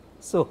 Okay,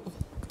 so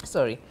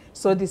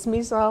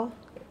dismissal,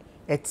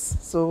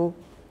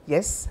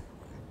 yes,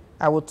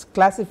 I would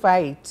classify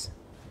it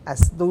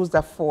as those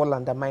that fall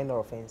under minor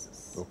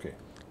offenses. Okay.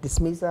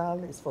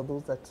 Dismissal is for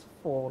those that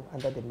fall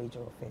under the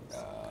major offense.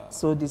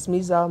 So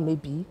dismissal may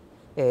be,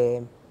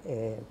 I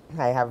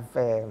have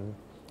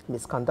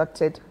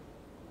misconducted,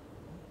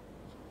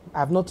 I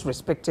have not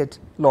respected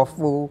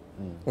lawful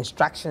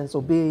instructions,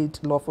 obeyed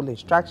lawful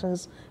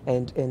instructions,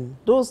 and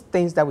those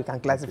things that we can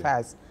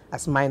classify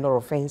as minor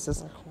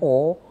offenses,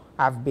 or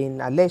I've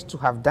been alleged to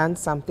have done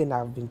something,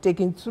 I've been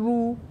taken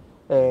through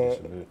a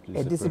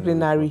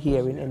disciplinary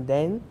hearing, and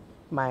then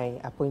my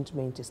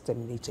appointment is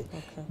terminated.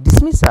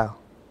 Dismissal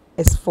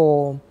is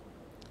for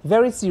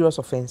very serious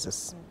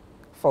offenses,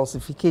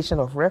 falsification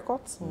of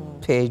records,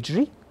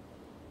 perjury,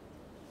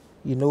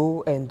 you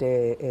know, and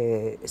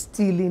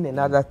stealing and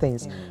other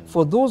things.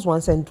 For those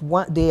ones, and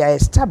they are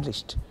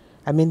established.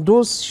 I mean,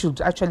 those should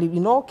actually,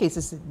 in all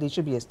cases, they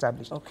should be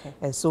established.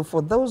 And so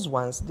for those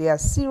ones, they are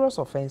serious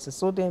offenses,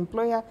 so the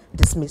employer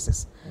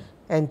dismisses.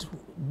 And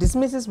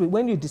dismisses,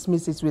 when you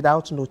dismiss it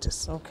without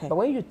notice. But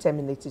when you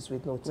terminate it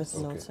with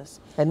notice.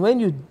 And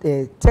when you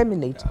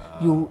terminate,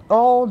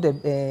 all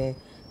the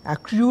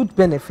accrued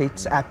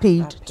benefits are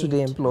paid to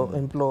the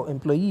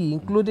employee,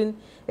 including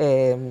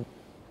any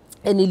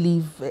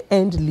leave,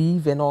 end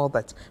leave and all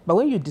that. But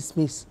when you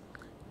dismiss,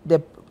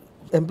 the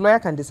employer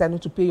can decide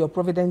not to pay your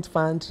provident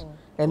fund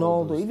and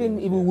all those, even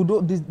if it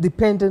would,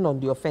 depending on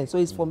the offense. So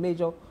it's for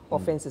major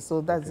offenses.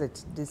 So that's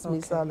it.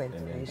 Dismissal and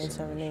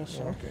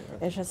termination.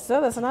 Interesting.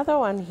 So there's another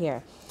one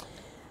here.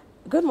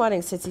 Good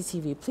morning, Citi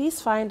TV.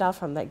 Please find out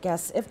from the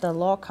guests if the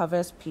law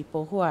covers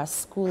people who are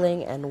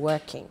schooling and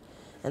working.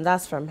 And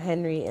that's from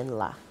Henry in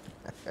La.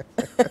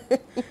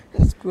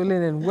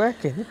 Schooling and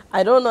working.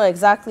 I don't know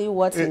exactly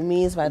what he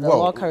means by the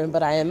law covering,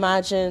 but I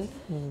imagine,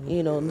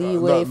 you know,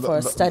 leeway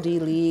for study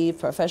leave,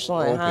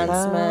 professional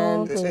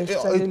enhancement.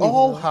 It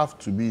all have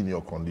to be in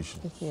your condition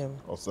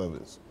of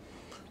service,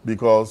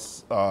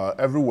 because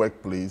every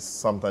workplace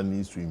sometimes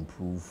needs to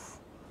improve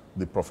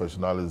the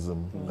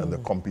professionalism and the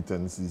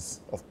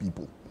competencies of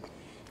people.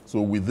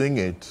 So within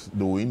it,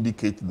 they will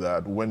indicate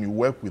that when you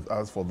work with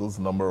us for those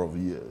number of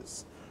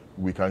years,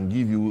 we can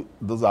give you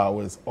those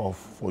hours off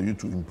for you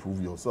to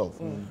improve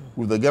yourself.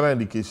 With the Ghana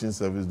Education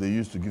Service, they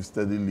used to give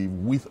study leave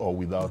with or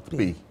without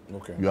pay.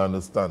 You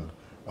understand?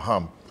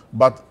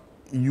 But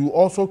you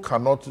also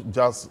cannot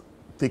just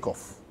take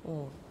off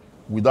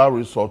without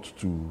resort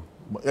to,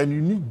 and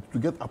you need to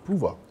get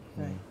approval.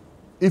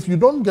 If you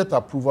don't get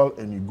approval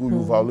and you go,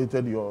 you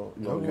violated your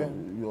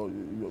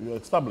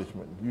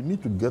establishment. You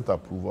need to get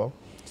approval.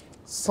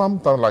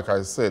 Sometimes, like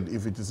I said,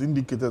 if it is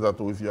indicated that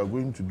if you are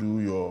going to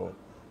do your,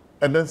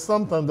 and then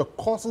sometimes the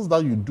courses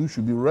that you do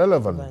should be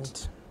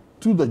relevant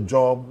to the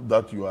job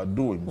that you are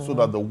doing so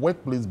that the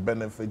workplace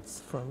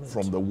benefits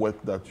from the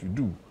work that you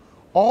do.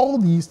 All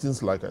these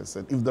things, like I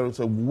said, if there is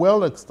a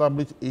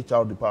well-established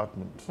HR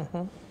department,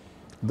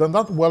 then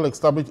that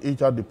well-established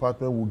HR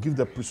department will give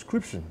the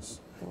prescriptions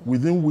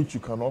within which you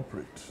can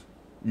operate,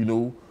 you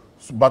know.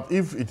 But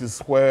if it is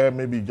where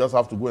maybe you just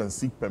have to go and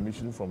seek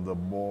permission from the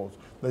boss,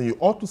 then you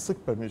ought to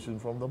seek permission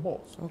from the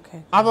boss.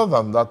 Okay. Other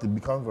than that, it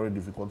becomes very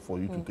difficult for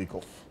you to take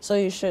off. So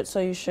you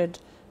should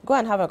go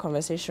and have a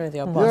conversation with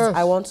your boss. Yes.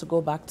 I want to go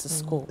back to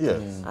school.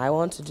 Yes. I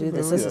want to do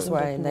this. This is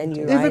where, and then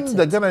you Even write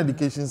the it. Ghana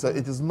education said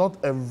it is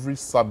not every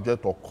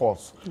subject or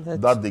course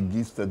that they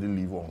give steady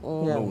leave on.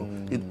 No,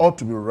 it ought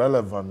to be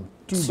relevant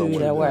to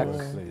the work.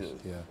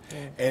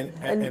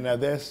 And are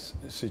there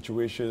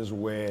situations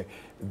where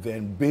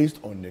then, based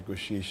on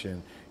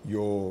negotiation,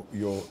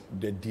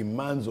 the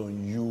demands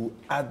on you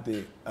at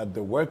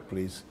the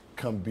workplace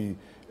can be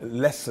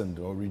lessened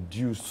or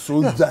reduced so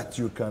that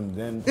you can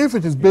then... If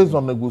it is based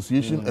on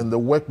negotiation and the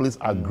workplace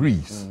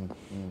agrees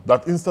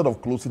that instead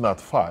of closing at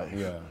 5,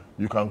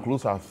 you can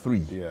close at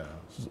 3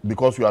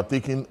 because you are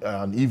taking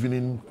an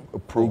evening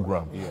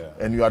program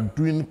and you are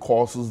doing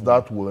courses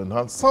that will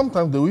enhance.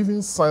 Sometimes they will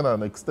even sign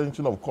an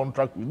extension of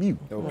contract with you.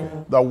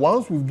 That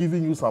once we've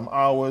given you some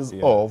hours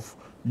off,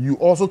 you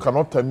also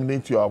cannot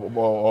terminate your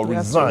or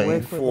resign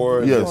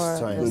before this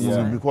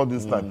time. Before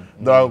this time.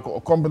 There are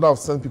companies that have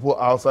sent people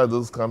outside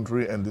this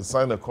country and they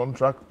sign a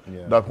contract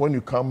that when you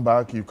come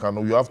back, you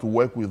have to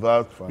work with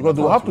us because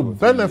they will have to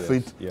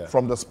benefit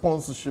from the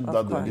sponsorship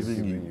that they're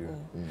giving you.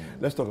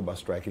 Let's talk about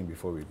striking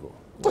before we go.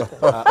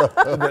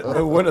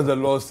 What does the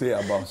law say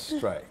about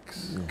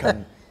strikes?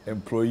 Can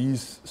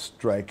employees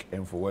strike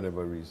and for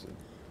whatever reason?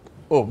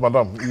 Oh,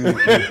 madam, But,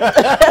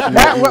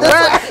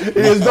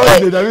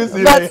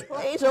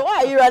 why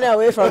are you running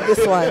away from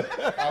this one?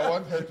 I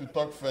want her to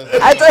talk first.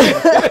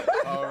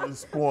 I'll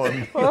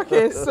respond.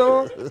 Okay,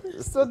 so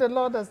the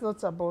law does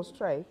not about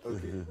strike,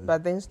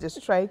 but then the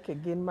strike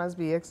again must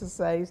be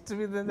exercised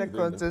within the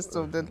context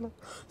of the law.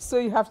 So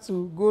you have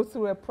to go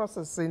through a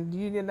process in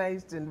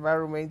unionized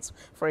environments,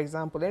 for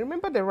example. And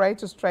remember, the right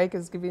to strike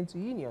is given to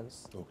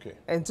unions,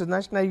 and to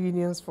national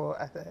unions for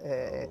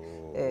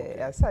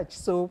as such.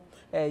 So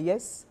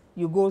yes,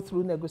 you go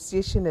through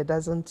negotiation. It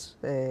doesn't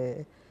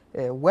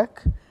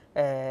work.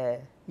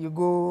 You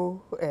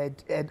go,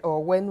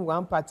 or when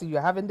one party,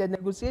 you're having the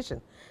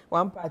negotiation,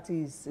 one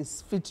party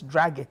is fit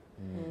dragging,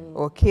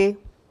 okay?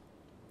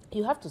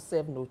 You have to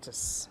serve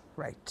notice,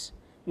 right?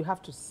 You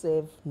have to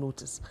serve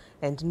notice,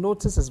 and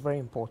notice is very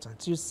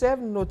important. You serve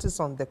notice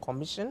on the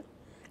commission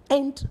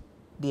and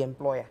the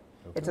employer.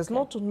 It is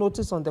not to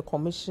notice on the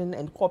commission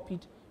and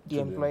copied the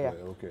employer,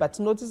 but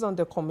notice on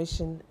the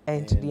commission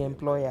and the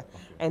employer.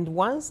 And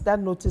once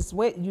that notice,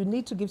 you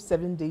need to give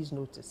 7 days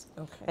notice.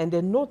 And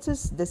the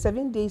notice, the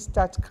 7 days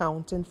start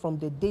counting from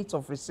the date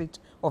of receipt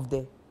of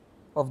the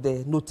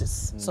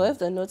notice. So if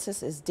the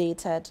notice is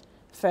dated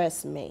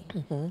 1st May,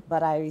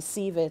 but I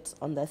receive it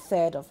on the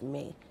 3rd of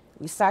May,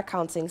 we start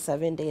counting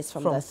 7 days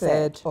from the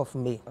 3rd of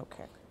May.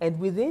 And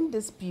within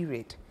this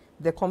period,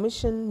 the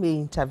commission may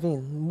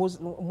intervene.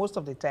 Most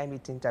of the time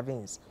it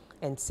intervenes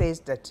and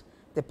says that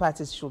the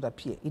parties should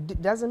appear. It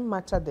doesn't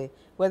matter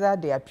whether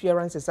the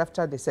appearance is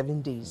after the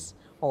 7 days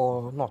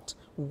or not.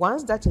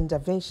 Once that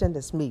intervention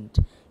is made,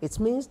 it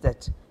means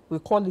that we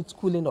call it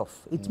cooling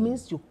off. It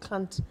means you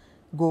can't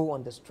go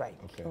on the strike.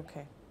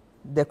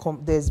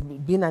 There's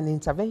been an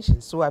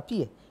intervention, so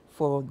appear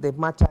for the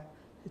matter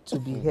to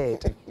be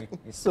heard.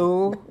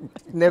 So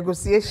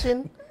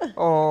negotiation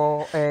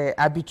or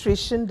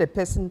arbitration, a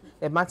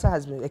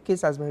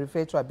case has been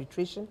referred to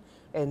arbitration,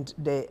 and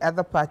the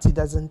other party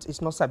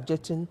is not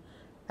subjecting.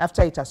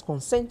 After it has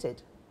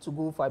consented to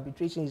go for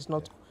arbitration, it's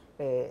not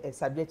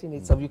subjecting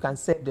itself. You can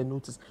set the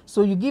notice.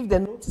 So you give the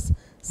notice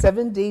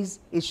 7 days,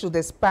 it should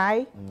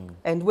expire,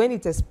 and when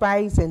it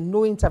expires and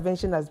no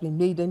intervention has been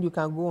made, then you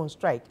can go on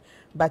strike.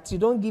 But you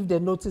don't give the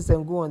notice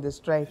and go on the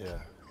strike.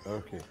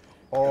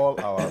 All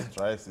our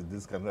strikes in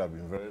this country have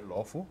been very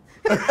lawful.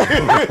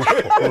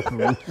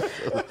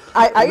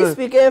 Are you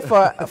speaking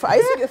for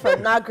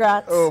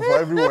Nagrat? Oh, for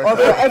every worker. Or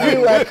for every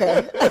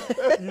worker?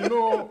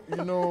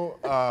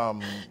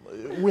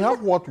 We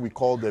have what we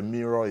call the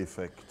mirror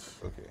effect.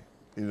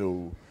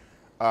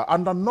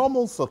 Under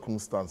normal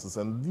circumstances,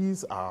 and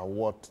these are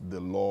what the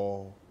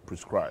law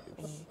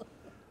prescribes.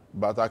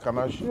 But I can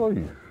assure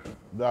you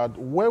that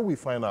where we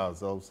find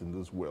ourselves in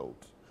this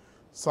world,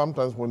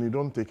 sometimes when you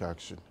don't take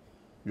action,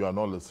 you are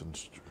not listened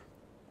to.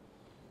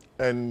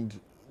 And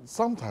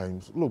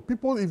sometimes, look,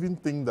 people even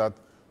think that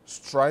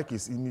strike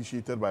is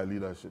initiated by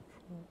leadership.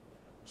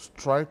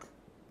 Strike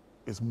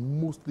is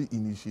mostly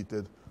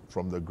initiated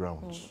from the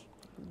grounds.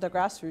 The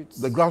grassroots.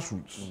 The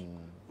grassroots.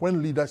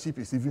 When leadership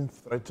is even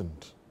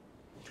threatened.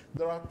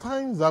 There are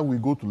times that we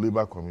go to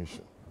Labour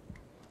Commission.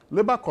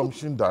 Labour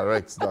Commission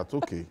directs that,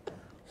 okay,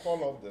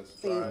 call off the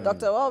strike. See,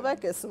 Dr.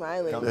 Welbeck is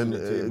smiling.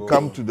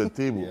 Come to the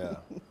table.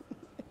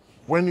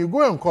 When you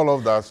go and call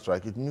off that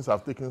strike, it means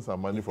I've taken some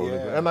money from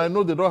them. And I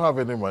know they don't have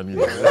any money.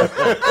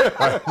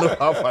 I know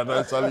how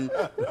financially,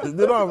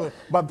 they don't have,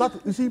 but that,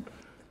 you see,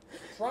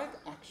 strike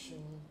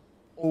action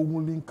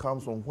only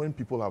comes from when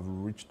people have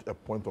reached a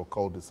point of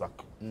cul-de-sac.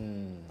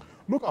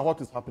 Look at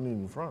what is happening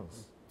in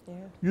France. Yeah.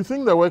 You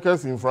think the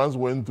workers in France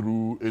went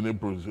through any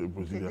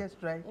procedure?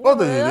 Just right. Oh, No,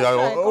 they that's are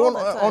right, all the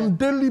time. on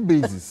daily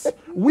basis.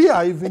 We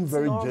are even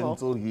very normal.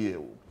 gentle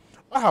here.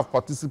 I have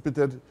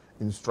participated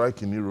in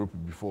strike in Europe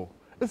before.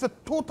 It's a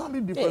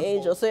totally different. Hey,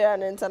 Angel, so you're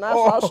an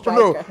international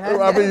striker.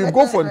 No, I mean you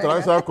go for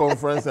international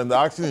conference and the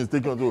action is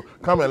taken to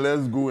come and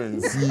let's go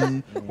and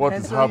see what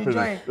And is so you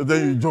happening. join.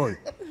 Then you join.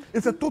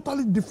 It's a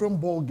totally different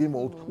ball game.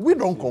 We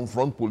don't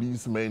confront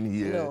policemen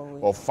here No.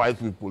 or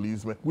fight with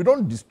policemen. We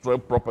don't destroy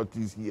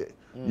properties here.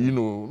 You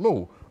know,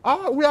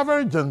 no. We are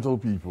very gentle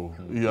people.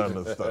 You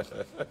understand?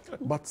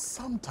 But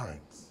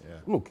sometimes,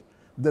 look,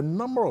 the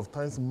number of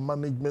times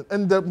management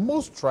and the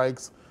most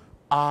strikes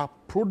are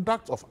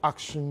products of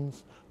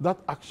actions that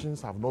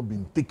actions have not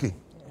been taken.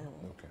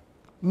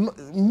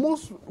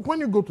 Most, when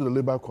you go to the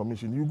Labour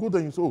Commission, you go there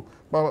and you say, oh,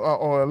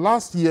 but,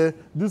 last year,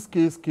 this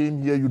case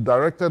came here, you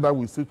directed that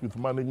we sit with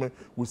management,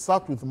 we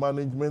sat with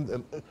management,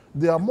 and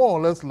they are more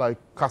or less like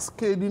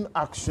cascading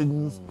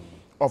actions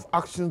of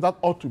actions that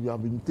ought to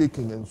have been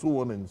taken, and so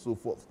on and so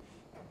forth.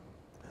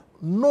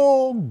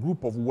 No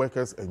group of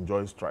workers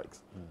enjoy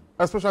strikes,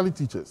 especially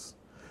teachers.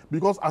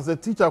 Because as a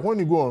teacher, when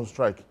you go on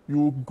strike,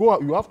 you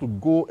have to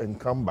go and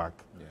come back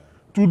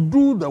to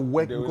do the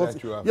work. Because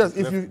yes,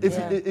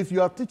 if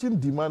you are teaching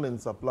demand and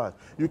supply,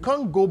 you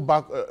can't go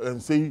back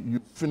and say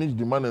you finish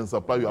demand and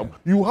supply.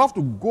 You have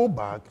to go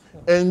back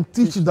and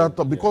teach that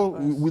topic,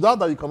 because without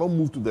that you cannot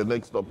move to the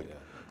next topic.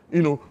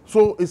 You know,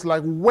 so it's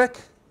like work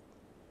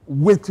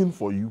waiting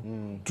for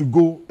you to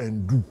go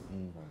and do.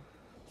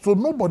 So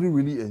nobody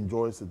really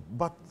enjoys it.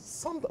 But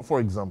for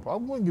example,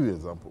 I'm going to give you an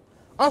example.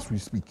 As we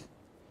speak,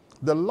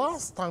 the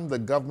last time the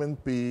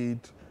government paid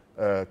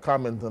car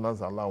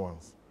maintenance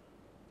allowance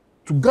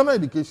to Ghana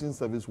Education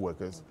Service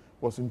workers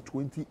was in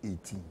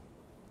 2018.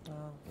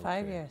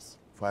 5 years.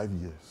 5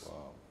 years.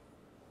 Wow.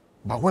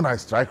 But when I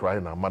strike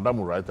right now, Madam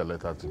will write a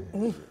letter to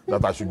me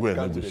that I should go and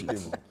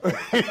negotiate.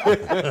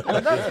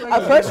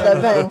 Approach the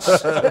bench.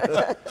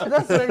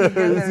 That's where you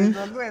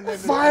get the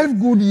 5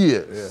 good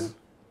years.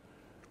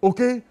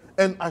 Okay?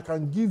 And I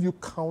can give you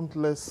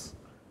countless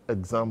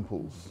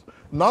examples.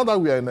 Now that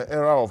we are in an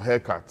era of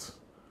haircuts,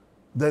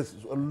 there's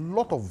a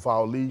lot of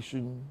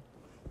violation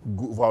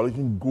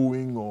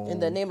going on. In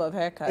the name of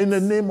haircuts. In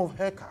the name of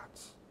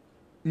haircuts.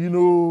 You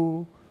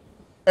know,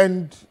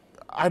 and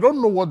I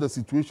don't know what the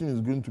situation is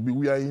going to be.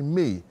 We are in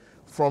May.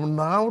 From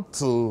now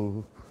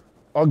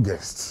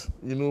August,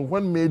 you know,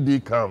 when May Day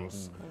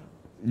comes,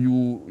 are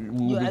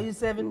you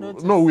serving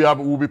notice? No,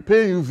 we'll be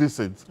paying you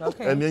visits.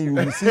 Okay. And then you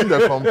will be seeing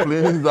the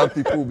complaints that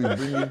people will be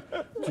bringing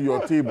to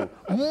your table.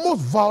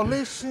 Most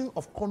violation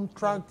of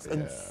contracts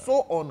and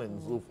so on and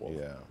so forth.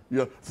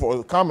 Yeah.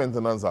 For car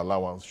maintenance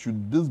allowance,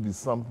 should this be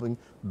something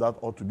that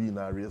ought to be in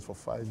arrears for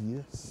 5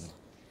 years?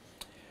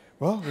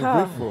 Well, we're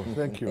grateful.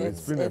 Thank you.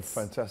 It's been a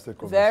fantastic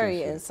conversation. Very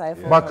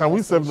insightful. But can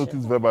we serve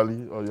notice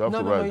verbally, or you have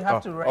to write? No, you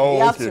have to write. Oh,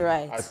 You have okay. to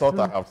write. I thought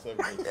I have served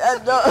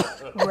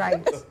notice.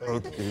 Right.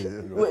 Okay.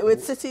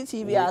 With Citi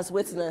TV as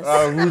witness.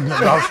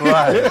 That's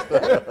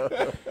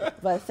right.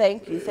 But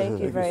thank you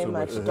very so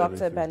much, much.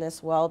 Dr.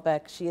 Bernice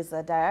Welbeck. She is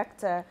the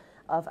Director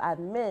of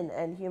Admin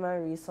and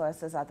Human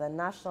Resources at the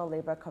National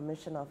Labour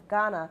Commission of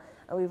Ghana.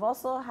 And we've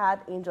also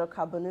had Angel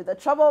Kabunu, the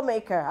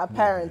troublemaker,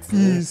 apparently.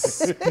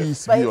 Peace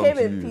But be he came unto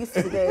in you. peace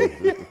today.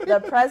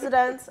 The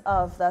President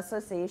of the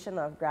Association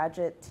of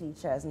Graduate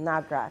Teachers,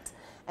 NAGRAT.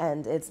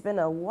 And it's been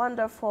a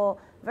wonderful,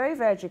 very,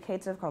 very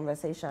educative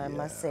conversation, I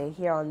must say,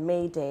 here on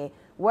May Day,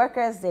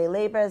 Workers' Day,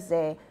 Labour's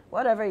Day,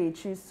 whatever you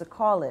choose to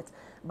call it.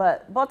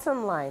 But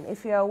bottom line,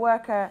 if you're a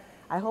worker,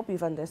 I hope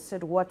you've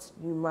understood what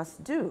you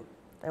must do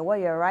and what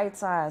your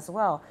rights are as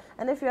well.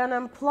 And if you're an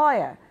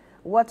employer,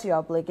 what your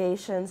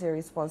obligations, your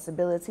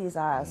responsibilities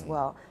are as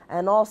well.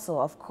 And also,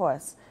 of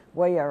course,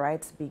 where your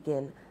rights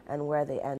begin and where they end.